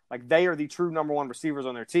Kittle, like they are the true number 1 receivers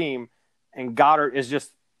on their team, and Goddard is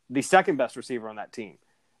just the second best receiver on that team.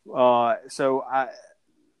 It's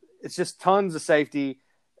just tons of safety.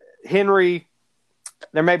 Henry,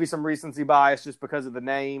 there may be some recency bias just because of the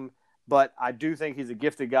name, but I do think he's a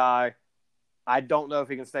gifted guy. I don't know if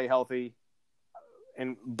he can stay healthy.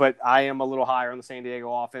 But I am a little higher on the San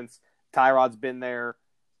Diego offense. Tyrod's been there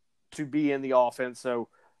to be in the offense, so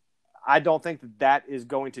I don't think that is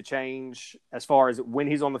going to change as far as when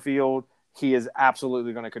he's on the field. He is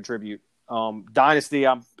absolutely going to contribute. Dynasty,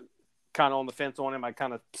 I'm kind of on the fence on him. I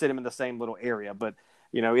kind of sit him in the same little area, but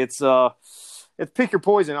it's pick your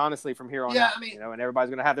poison, honestly, from here on out. And everybody's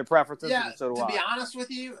going to have their preferences. Yeah, and so do to be honest with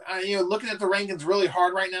you, looking at the rankings really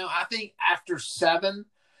hard right now, I think after 7.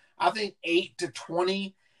 I think 8 to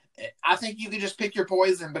 20, I think you can just pick your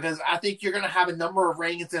poison because I think you're going to have a number of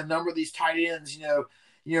rankings and a number of these tight ends,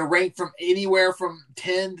 ranked from anywhere from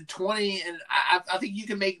 10 to 20. And I think you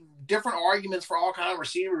can make different arguments for all kind of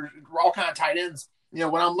receivers, all kind of tight ends.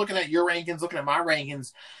 When I'm looking at your rankings, looking at my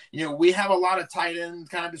rankings, we have a lot of tight end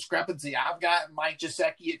kind of discrepancy. I've got Mike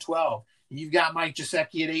Gesicki at 12. You've got Mike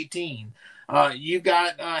Gesicki at 18. You've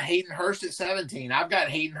got Hayden Hurst at 17. I've got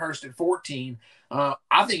Hayden Hurst at 14.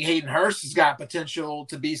 I think Hayden Hurst has got potential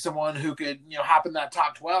to be someone who could, hop in that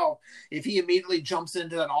top 12. If he immediately jumps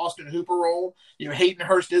into that Austin Hooper role, Hayden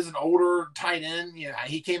Hurst is an older tight end.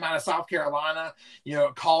 He came out of South Carolina,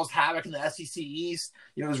 caused havoc in the SEC East.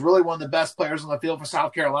 Was really one of the best players on the field for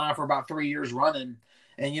South Carolina for about 3 years running.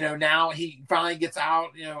 And, now he finally gets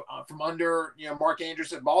out, from under, Mark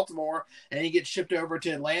Andrews at Baltimore, and he gets shipped over to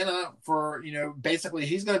Atlanta for, basically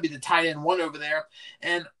he's going to be the tight end one over there.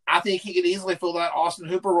 And I think he could easily fill that Austin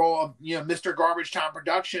Hooper role of, Mr. Garbage Time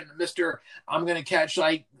Production, Mr. I'm going to catch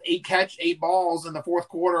like 8 balls in the fourth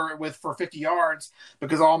quarter for 50 yards,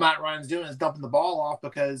 because all Matt Ryan's doing is dumping the ball off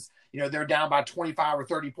because, they're down by 25 or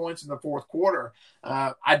 30 points in the fourth quarter.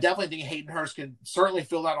 I definitely think Hayden Hurst could certainly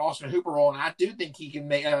fill that Austin Hooper role, and I do think he can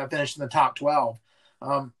finish in the top 12.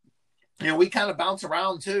 We kind of bounce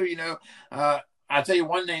around too. I'll tell you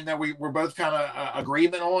one name that we're both kind of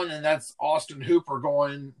agreement on, and that's Austin Hooper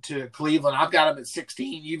going to Cleveland. I've got him at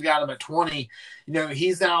 16. You've got him at 20.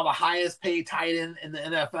 He's now the highest paid tight end in the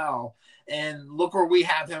NFL. And look where we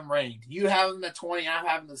have him ranked. You have him at 20. I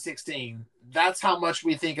have him at 16. That's how much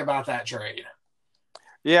we think about that trade.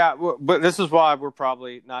 Yeah, but this is why we're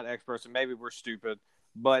probably not experts, and maybe we're stupid.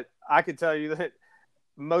 But I can tell you that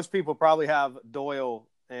most people probably have Doyle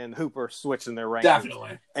and Hooper switching their rankings.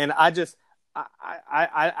 Definitely. And I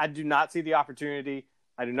do not see the opportunity.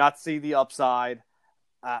 I do not see the upside.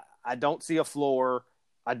 I don't see a floor.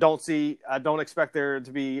 I expect there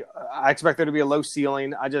to be a low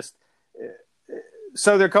ceiling.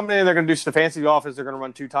 So they're coming in, they're going to do Stefanski's offense. They're going to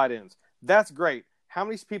run 2 tight ends. That's great. How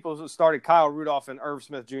many people started Kyle Rudolph and Irv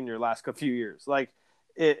Smith Jr. last few years?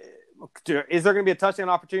 Is there going to be a touchdown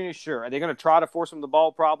opportunity? Sure. Are they going to try to force him the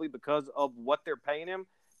ball? Probably, because of what they're paying him.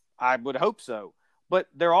 I would hope so. But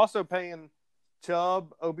they're also paying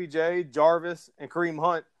Chubb, OBJ, Jarvis, and Kareem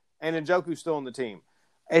Hunt, and Njoku still on the team.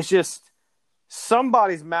 It's just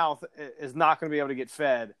somebody's mouth is not going to be able to get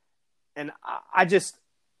fed. And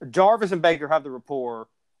Jarvis and Baker have the rapport.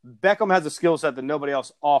 Beckham has a skill set that nobody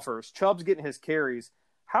else offers. Chubb's getting his carries.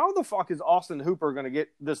 How the fuck is Austin Hooper going to get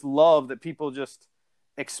this love that people just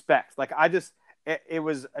expect? It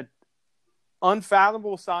was an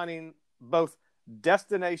unfathomable signing, both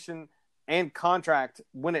destination and contract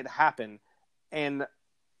when it happened. And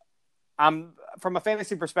I'm from a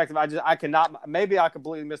fantasy perspective, I cannot. Maybe I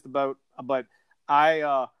completely missed the boat, but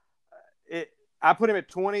I put him at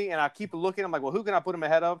 20, and I keep looking. I'm like, well, who can I put him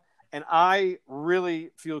ahead of? And I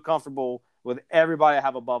really feel comfortable with everybody I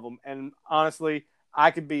have above him. And honestly,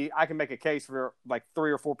 I can make a case for like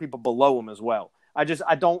 3 or 4 people below him as well. I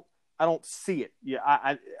don't see it. Yeah,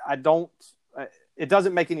 I don't. It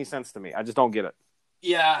doesn't make any sense to me. I just don't get it.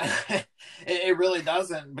 Yeah, it really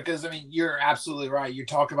doesn't, because you're absolutely right. You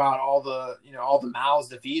talk about all the mouths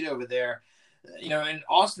to feed over there. And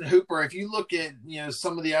Austin Hooper, if you look at,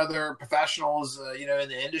 some of the other professionals, in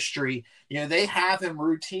the industry, they have him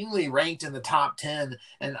routinely ranked in the top 10.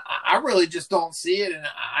 And I really just don't see it. And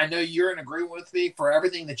I know you're in agreement with me for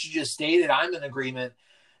everything that you just stated. I'm in agreement.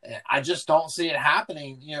 I just don't see it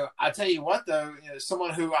happening. I tell you what, though,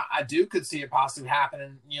 someone who I could see it possibly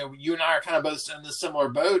happening, you and I are kind of both in this similar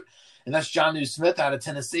boat, and that's Jonnu Smith out of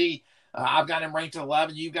Tennessee. I've got him ranked at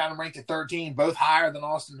 11. You've got him ranked at 13, both higher than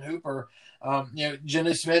Austin Hooper.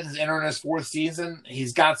 Jonnu Smith is entering his 4th season.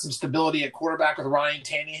 He's got some stability at quarterback with Ryan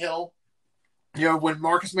Tannehill. When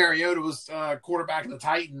Marcus Mariota was quarterback of the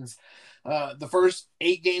Titans, the first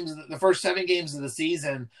 7 games of the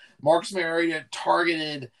season, Marcus Mariota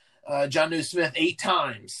targeted Jonnu Smith 8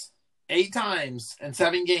 times in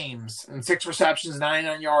 7 games, and 6 receptions,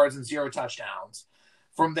 99 yards, and 0 touchdowns.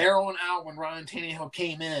 From there on out, when Ryan Tannehill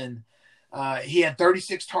came in, he had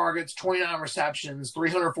 36 targets, 29 receptions,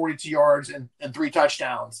 342 yards, and 3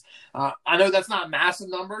 touchdowns. I know that's not massive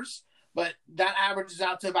numbers, but that averages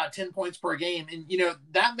out to about 10 points per game. And,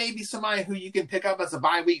 that may be somebody who you can pick up as a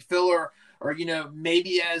bye-week filler, or,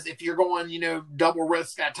 maybe as if you're going, double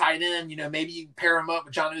risk at tight end, maybe you pair him up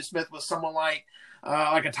with Jonnu Smith with someone like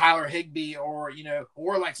a Tyler Higbee, or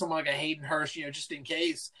like someone like a Hayden Hurst, just in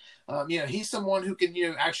case. He's someone who can,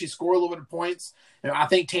 actually score a little bit of points. I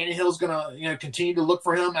think Tannehill's going to, continue to look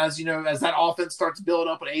for him as that offense starts to build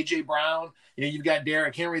up with A.J. Brown. You've got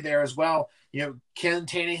Derrick Henry there as well. Can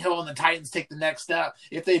Tannehill and the Titans take the next step?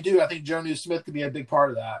 If they do, I think Jonnu Smith could be a big part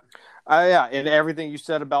of that. Yeah, and everything you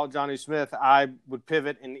said about Johnny Smith, I would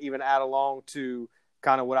pivot and even add along to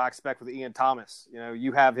kind of what I expect with Ian Thomas.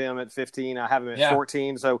 You have him at 15, I have him at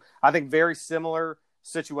 14. So I think very similar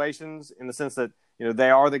situations in the sense that,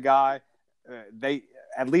 they are the guy.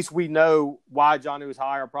 At least we know why Johnny was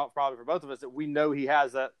higher, probably for both of us, that we know he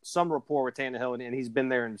has some rapport with Tannehill, and he's been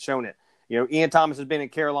there and shown it. Ian Thomas has been in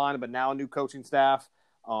Carolina, but now a new coaching staff.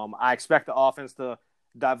 I expect the offense to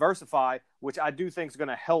diversify, which I do think is going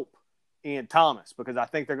to help Ian Thomas, because I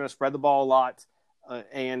think they're going to spread the ball a lot,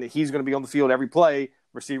 and he's going to be on the field every play.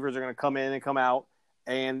 Receivers are going to come in and come out,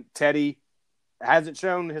 and Teddy hasn't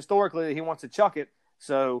shown historically that he wants to chuck it.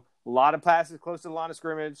 So a lot of passes close to the line of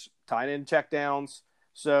scrimmage, tight end checkdowns.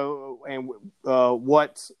 So, and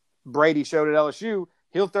what Brady showed at LSU,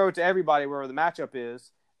 he'll throw it to everybody wherever the matchup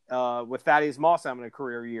is. With Thaddeus Moss having a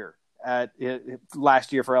career year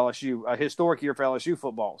last year for LSU, a historic year for LSU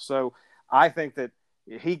football. So I think that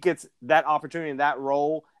he gets that opportunity in that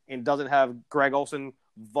role and doesn't have Greg Olsen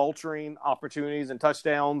vulturing opportunities and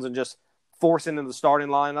touchdowns and just forcing into the starting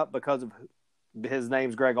lineup because of his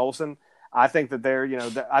name's Greg Olsen. I think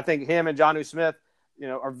that I think him and Jonnu Smith,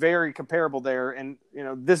 are very comparable there. And,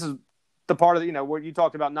 this is the part of where you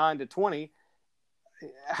talked about 9 to 20.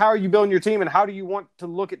 How are you building your team, and how do you want to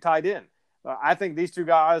look at tight end? I think these two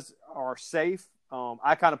guys are safe.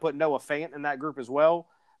 I kind of put Noah Fant in that group as well.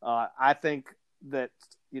 I think that,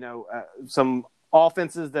 some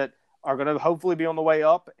offenses that are going to hopefully be on the way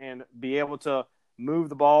up and be able to move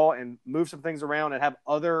the ball and move some things around and have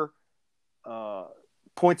other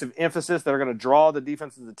points of emphasis that are going to draw the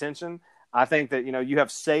defense's attention. I think that, you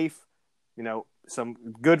have safe, some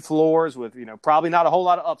good floors with, probably not a whole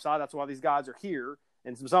lot of upside. That's why these guys are here.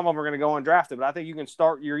 And some of them are going to go undrafted. But I think you can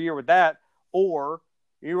start your year with that, or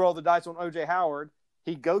you roll the dice on O.J. Howard.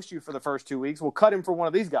 He ghosts you for the first 2 weeks. We'll cut him for one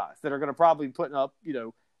of these guys that are going to probably be putting up,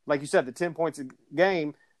 like you said, the 10 points a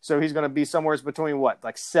game. So he's going to be somewhere between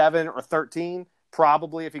like 7 or 13,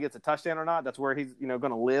 probably, if he gets a touchdown or not. That's where he's, going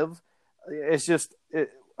to live. It's just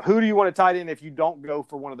who do you want to tight end if you don't go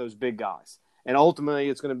for one of those big guys? And ultimately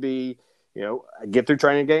it's going to be, get through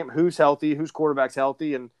training game, who's healthy, whose quarterback's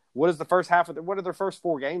healthy, and what is the first half of what do their first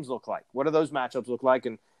 4 games look like? What do those matchups look like?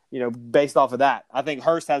 And, based off of that, I think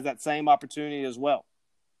Hurst has that same opportunity as well.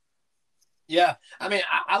 Yeah. I mean,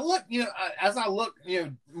 I look, as I look,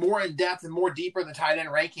 more in depth and more deeper in the tight end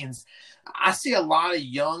rankings, I see a lot of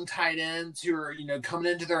young tight ends who are,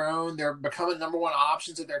 coming into their own. They're becoming number one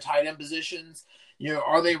options at their tight end positions.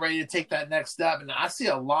 Are they ready to take that next step? And I see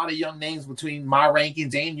a lot of young names between my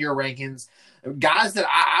rankings and your rankings, guys that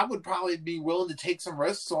I would probably be willing to take some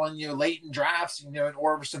risks on, late in drafts, in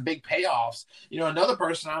order for some big payoffs. Sternberger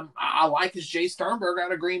person I like is Jay Sternberger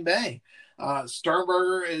out of Green Bay.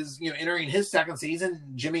 Sternberger is, entering his second season.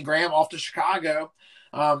 Jimmy Graham off to Chicago.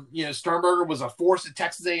 Sternberger was a force at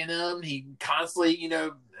Texas A&M. He constantly,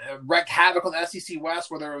 wreaked havoc on the SEC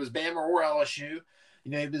West, whether it was Bama or LSU.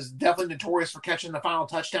 He was definitely notorious for catching the final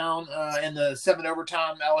touchdown in the 7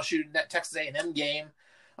 overtime LSU Texas A&M game.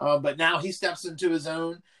 But now he steps into his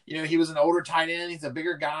own. He was an older tight end. He's a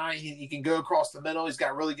bigger guy. He can go across the middle. He's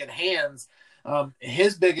got really good hands.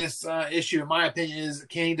 His biggest issue, in my opinion, is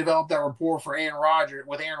can he develop that rapport with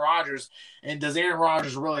Aaron Rodgers, and does Aaron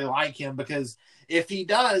Rodgers really like him? Because if he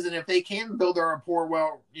does, and if they can build their rapport,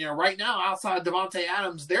 well, right now outside Devontae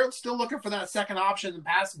Adams, they're still looking for that second option in the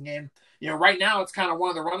passing game. Right now it's kind of one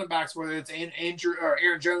of the running backs, whether it's Andrew or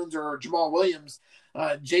Aaron Jones or Jamal Williams.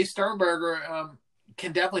 Jay Sternberger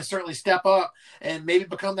can definitely certainly step up and maybe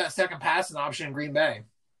become that second passing option in Green Bay.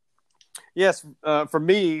 Yes, for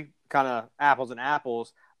me, kind of apples and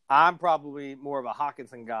apples, I'm probably more of a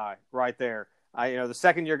Hockenson guy right there. The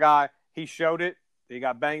second-year guy, he showed it. He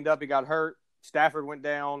got banged up. He got hurt. Stafford went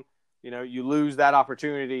down. You lose that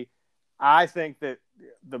opportunity. I think that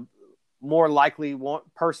the more likely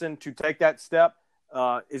person to take that step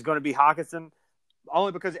is going to be Hockenson,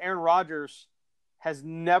 only because Aaron Rodgers has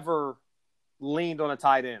never leaned on a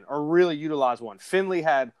tight end or really utilized one. Finley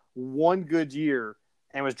had one good year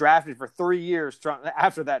and was drafted for 3 years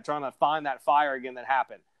after that, trying to find that fire again that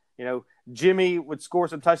happened. Jimmy would score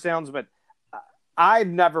some touchdowns, but I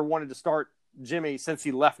never wanted to start Jimmy since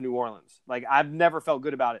he left New Orleans. Like, I've never felt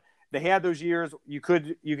good about it. They had those years you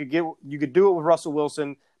could do it with Russell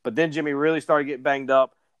Wilson, but then Jimmy really started getting banged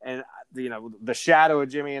up, and the shadow of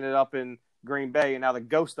Jimmy ended up in Green Bay, and now the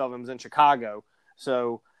ghost of him is in Chicago.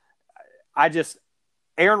 So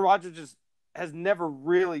Aaron Rodgers has never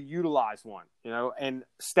really utilized one, and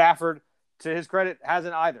Stafford, to his credit,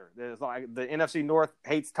 hasn't either. There's like the NFC North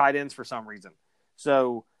hates tight ends for some reason.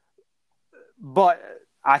 So, but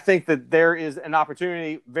I think that there is an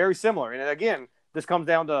opportunity very similar. And again, this comes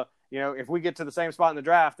down to if we get to the same spot in the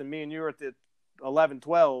draft and me and you are at the 11,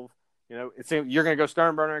 12, you're going to go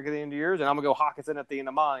Sternberger at the end of yours, and I'm going to go Hockenson at the end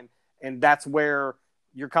of mine. And that's where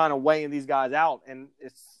you're kind of weighing these guys out. And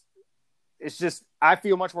it's just, I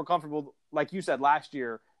feel much more comfortable. Like you said, last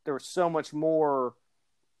year, there was so much more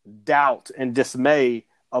doubt and dismay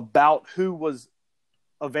about who was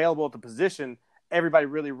available at the position. Everybody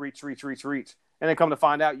really reached. And then come to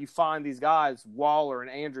find out, you find these guys, Waller and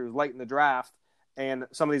Andrews, late in the draft, and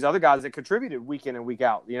some of these other guys that contributed week in and week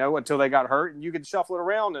out, until they got hurt, and you could shuffle it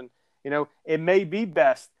around. And, it may be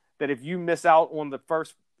best that if you miss out on the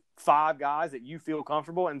first 5 guys that you feel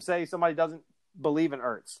comfortable, and say somebody doesn't believe in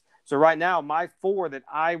Ertz. So right now, my 4 that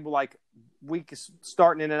I like week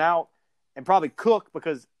starting in and out, and probably Cook,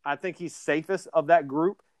 because I think he's safest of that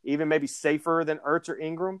group, even maybe safer than Ertz or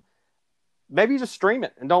Ingram. Maybe you just stream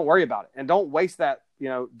it and don't worry about it, and don't waste that.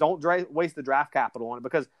 Don't waste the draft capital on it,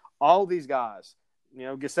 because all these guys,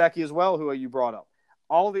 Gesicki as well, who you brought up,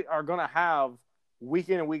 are going to have week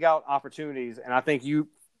in and week out opportunities, and I think you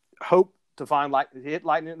hope to hit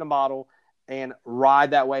lightning in the bottle and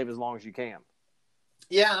ride that wave as long as you can.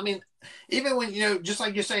 Yeah, I mean, even when, just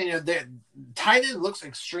like you're saying, the tight end looks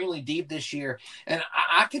extremely deep this year, and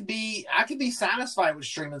I could be satisfied with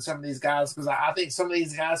streaming some of these guys, because I think some of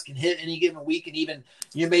these guys can hit any given week, and even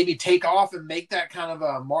maybe take off and make that kind of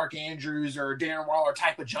a Mark Andrews or Darren Waller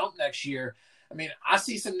type of jump next year. I mean, I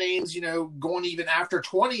see some names, going even after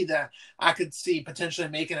 20 that I could see potentially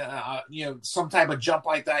making some type of jump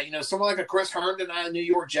like that. Someone like a Chris Herndon out of New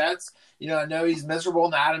York Jets. I know he's miserable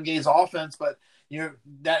in the Adam Gase offense, but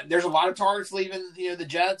that there's a lot of targets leaving, the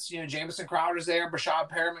Jets. Jamison Crowder's there. Brashad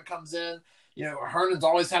Perriman comes in. Herndon's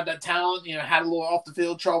always had that talent. Had a little off the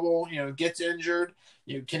field trouble. Gets injured.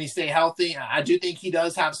 Can he stay healthy? I do think he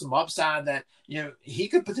does have some upside that he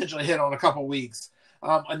could potentially hit on a couple weeks.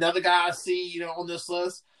 Another guy I see, on this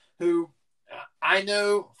list, who I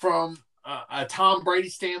know from a Tom Brady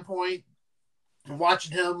standpoint,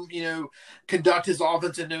 watching him, conduct his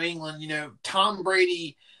offense in New England, Tom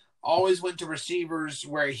Brady always went to receivers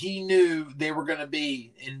where he knew they were going to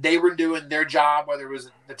be, and they were doing their job, whether it was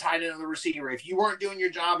the tight end or the receiver. If you weren't doing your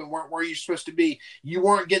job and weren't where you're supposed to be, you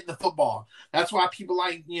weren't getting the football. That's why people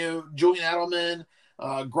like, Julian Edelman,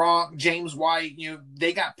 Gronk, James White,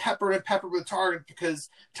 they got peppered with targets because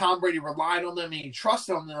Tom Brady relied on them and he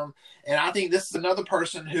trusted on them. And I think this is another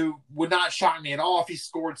person who would not shock me at all if he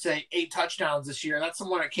scored, say, 8 touchdowns this year. That's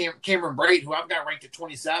someone like Cameron Brate, who I've got ranked at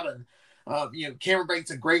 27. Cameron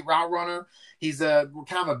Brate's a great route runner. He's a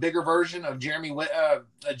kind of a bigger version of Jason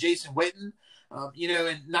Witten.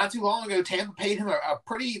 And not too long ago, Tampa paid him a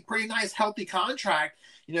pretty nice, healthy contract.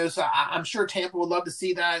 So I'm sure Tampa would love to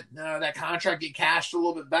see that contract get cashed a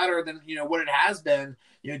little bit better than what it has been.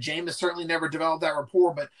 Jameis certainly never developed that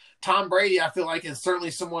rapport, but Tom Brady, I feel like, is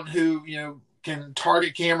certainly someone who can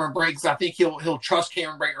target Cameron Brate, because I think he'll trust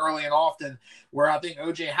Cameron Brate early and often, where I think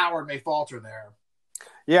O.J. Howard may falter there.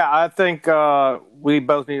 Yeah, I think we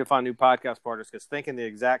both need to find new podcast partners, because thinking the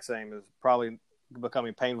exact same is probably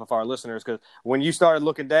becoming painful for our listeners, because when you started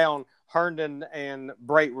looking down, Herndon and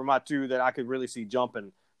Brate were my 2 that I could really see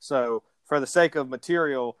jumping. So for the sake of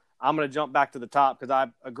material, I'm going to jump back to the top, because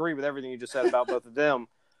I agree with everything you just said about both of them.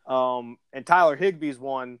 And Tyler Higbee's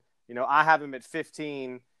one. I have him at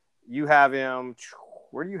 15. You have him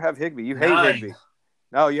 – where do you have Higbee? You hate 9. Higbee.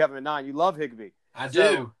 No, you have him at 9. You love Higbee. I do.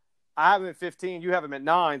 So I have him at 15. You have him at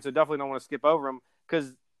 9, so definitely don't want to skip over him,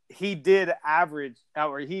 because he did average –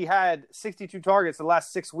 or he had 62 targets the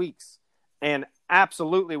last 6 weeks and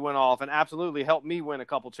absolutely went off and absolutely helped me win a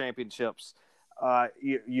couple championships.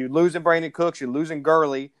 You losing Brandon Cooks, you're losing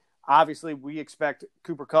Gurley. Obviously, we expect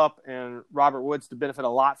Cooper Kupp and Robert Woods to benefit a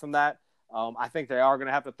lot from that. I think they are going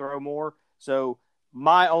to have to throw more. So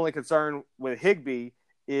my only concern with Higbee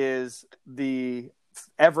is the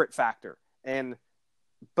Everett factor. And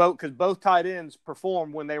because both tight ends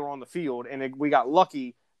performed when they were on the field, and we got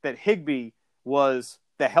lucky that Higbee was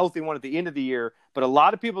the healthy one at the end of the year. But a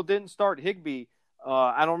lot of people didn't start Higbee.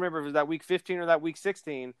 I don't remember if it was that week 15 or that week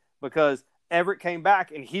 16, because Everett came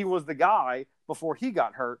back and he was the guy before he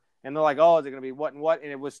got hurt. And they're like, oh, is it going to be what and what?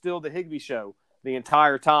 And it was still the Higbee show the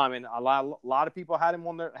entire time. And a lot of people had him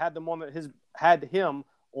on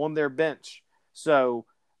their bench. So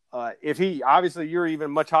if he, obviously you're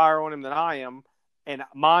even much higher on him than I am, and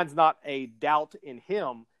mine's not a doubt in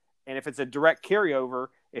him. And if it's a direct carryover,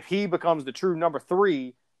 if he becomes the true number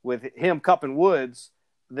 3 with him, Kupp, and Woods,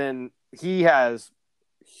 then he has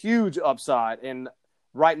huge upside. And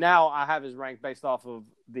right now I have his rank based off of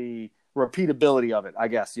the repeatability of it, I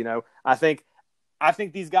guess. I think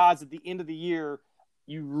these guys at the end of the year,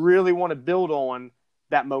 you really want to build on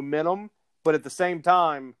that momentum, but at the same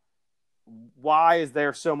time, why is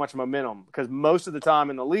there so much momentum? Because most of the time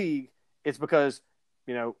in the league, it's because,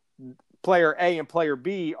 player A and player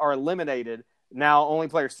B are eliminated. Now only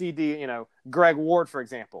player C, D, Greg Ward, for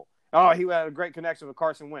example. Oh, he had a great connection with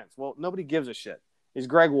Carson Wentz. Well, nobody gives a shit. He's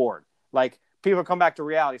Greg Ward. Like, people come back to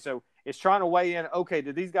reality. So it's trying to weigh in, okay,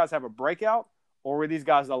 did these guys have a breakout, or were these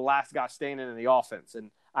guys the last guy standing in the offense?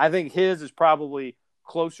 And I think his is probably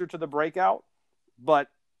closer to the breakout, but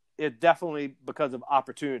it definitely because of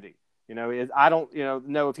opportunity. I don't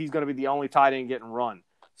know if he's going to be the only tight end getting run.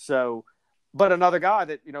 So, but another guy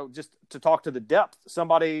that, just to talk to the depth,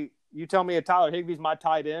 somebody, you tell me Tyler Higbee's my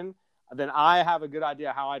tight end, then I have a good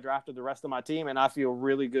idea how I drafted the rest of my team, and I feel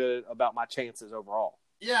really good about my chances overall.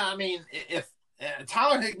 Yeah, I mean, if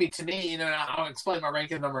Tyler Higbee, to me, I'll explain my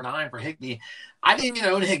ranking number 9 for Higbee. I didn't even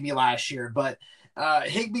own Higbee last year, but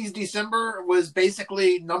Higbee's December was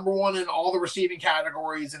basically number 1 in all the receiving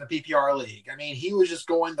categories in a PPR league. I mean, he was just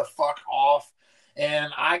going the fuck off.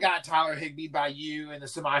 And I got Tyler Higbee by you in the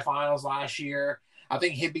semifinals last year. I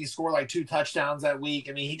think Higbee scored like 2 touchdowns that week.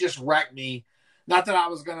 I mean, he just wrecked me. Not that I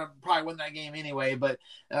was going to probably win that game anyway, but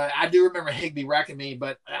I do remember Higbee wrecking me.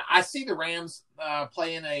 But I see the Rams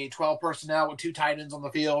playing a 12 personnel with 2 tight ends on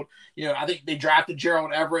the field. I think they drafted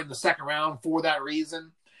Gerald Everett in the second round for that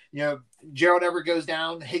reason. Gerald Everett goes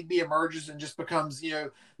down, Higbee emerges and just becomes,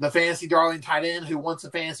 the fantasy darling tight end who won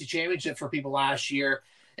the fantasy championship for people last year.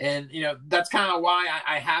 And, that's kind of why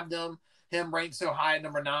I have him ranked so high at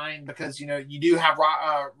number 9, because, you do have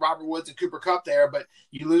Robert Woods and Cooper Kupp there, but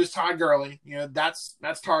you lose Todd Gurley. That's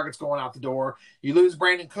targets going out the door. You lose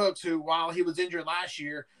Brandon Cooks, who, while he was injured last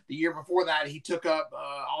year, the year before that, he took up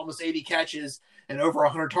almost 80 catches and over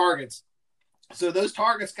 100 targets. So those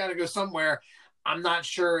targets got to go somewhere. I'm not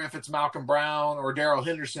sure if it's Malcolm Brown or Darrell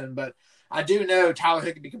Henderson, but I do know Tyler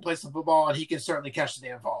Higbee can play some football, and he can certainly catch the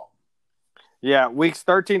damn ball. Yeah, weeks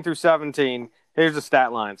 13 through 17, here's the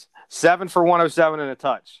stat lines. 7 for 107 and a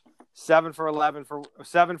touch. 7 for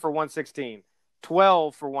 116.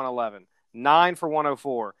 12 for 111. 9 for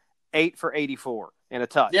 104. 8 for 84 and a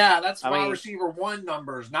touch. Yeah, that's wide receiver 1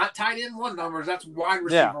 numbers, not tight end 1 numbers. That's wide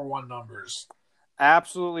receiver 1 numbers.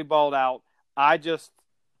 Absolutely balled out. I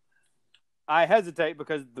hesitate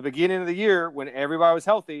because the beginning of the year, when everybody was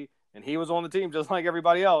healthy and he was on the team just like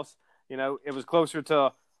everybody else, it was closer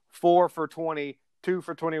to 4 for 20, 2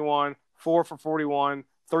 for 21, 4 for 41,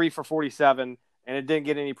 3 for 47, and it didn't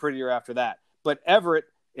get any prettier after that. But Everett,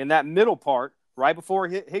 in that middle part, right before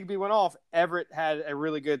Higbee went off, Everett had a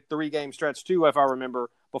really good 3-game stretch too, if I remember,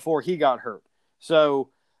 before he got hurt. So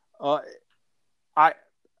I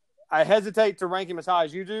hesitate to rank him as high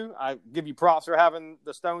as you do. I give you props for having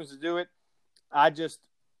the stones to do it. I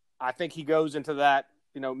think he goes into that,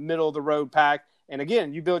 middle of the road pack. And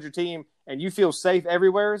again, you build your team and you feel safe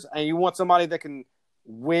everywhere, and you want somebody that can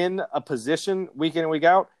win a position week in and week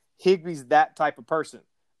out. Higbee's that type of person.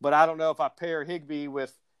 But I don't know if I pair Higbee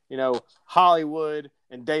with, Hollywood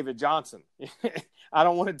and David Johnson. I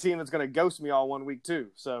don't want a team that's going to ghost me all 1 week too.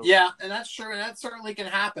 So yeah, and that's true, and that certainly can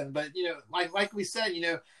happen. But like we said,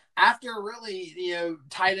 after really,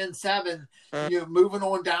 tight end 7, moving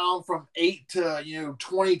on down from 8 to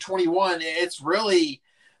 2021, it's really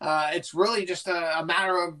just a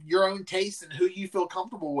matter of your own taste and who you feel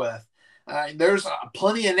comfortable with. There's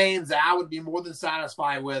plenty of names that I would be more than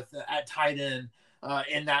satisfied with at tight end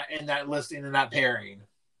in that listing and that pairing.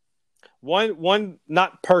 One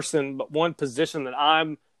not person, but one position that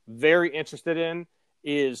I'm very interested in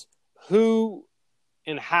is who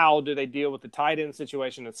and how do they deal with the tight end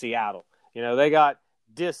situation in Seattle. They got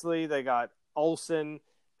Disley, they got Olsen,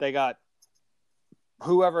 they got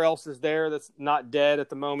whoever else is there that's not dead at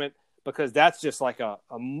the moment, because that's just like a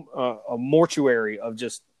mortuary of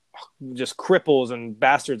just cripples and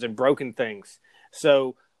bastards and broken things.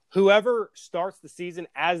 So whoever starts the season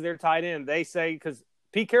as their tight end, they say, because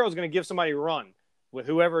Pete Carroll's going to give somebody a run with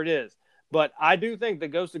whoever it is. But I do think that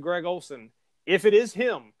goes to Greg Olsen, if it is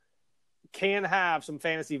him, can have some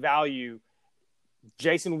fantasy value,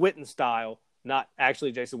 Jason Witten style. Not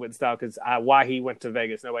actually Jason Witten style, because why he went to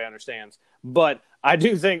Vegas, nobody understands. But I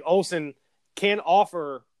do think Olsen can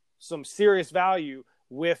offer some serious value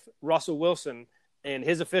with Russell Wilson and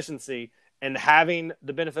his efficiency, and having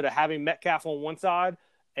the benefit of having Metcalf on one side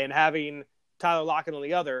and having Tyler Lockett on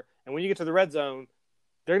the other. And when you get to the red zone,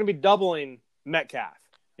 they're going to be doubling Metcalf.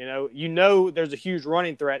 There's a huge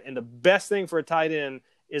running threat, and the best thing for a tight end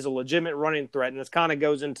is a legitimate running threat. And this kind of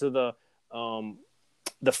goes into the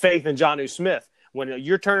faith in Jonnu Smith. When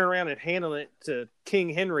you're turning around and handling it to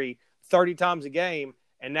King Henry 30 times a game,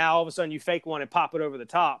 and now all of a sudden you fake one and pop it over the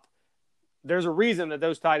top, there's a reason that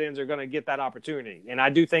those tight ends are going to get that opportunity. And I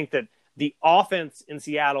do think that The offense in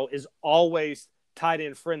Seattle is always tight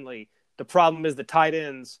end friendly. The problem is the tight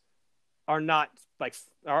ends are not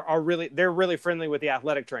they're really friendly with the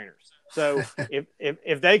athletic trainers. So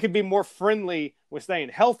if they could be more friendly with staying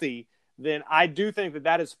healthy, then I do think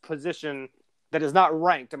that is a position that is not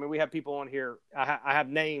ranked. I mean, we have people on here. I have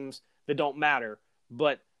names that don't matter,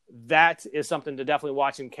 but that is something to definitely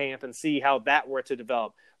watch in camp and see how that were to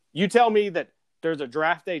develop. You tell me that there's a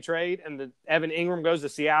draft day trade and that Evan Ingram goes to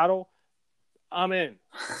Seattle, I'm in.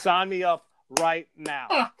 Sign me up right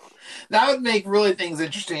now. That would make really things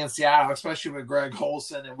interesting in Seattle, especially with Greg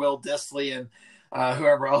Holson and Will Dissly and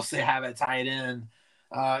whoever else they have at tight end.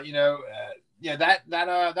 That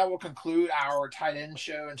will conclude our tight end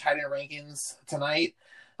show and tight end rankings tonight.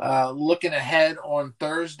 Looking ahead on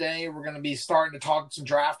Thursday, we're going to be starting to talk some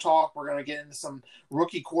draft talk. We're going to get into some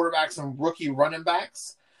rookie quarterbacks and rookie running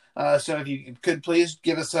backs. So if you could please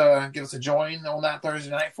give us a join on that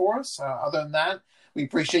Thursday night for us. Other than that, we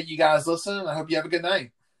appreciate you guys listening. I hope you have a good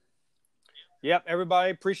night. Yep,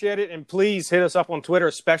 everybody, appreciate it. And please hit us up on Twitter,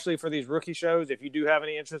 especially for these rookie shows. If you do have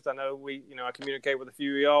any interest, I know I communicate with a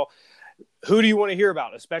few of y'all. Who do you want to hear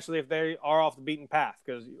about, especially if they are off the beaten path?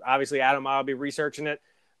 Because obviously, Adam and I will be researching it,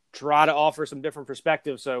 try to offer some different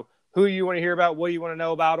perspectives. So who do you want to hear about? What do you want to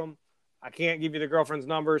know about them? I can't give you the girlfriend's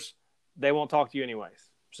numbers. They won't talk to you anyways.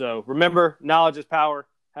 So remember, knowledge is power.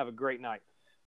 Have a great night.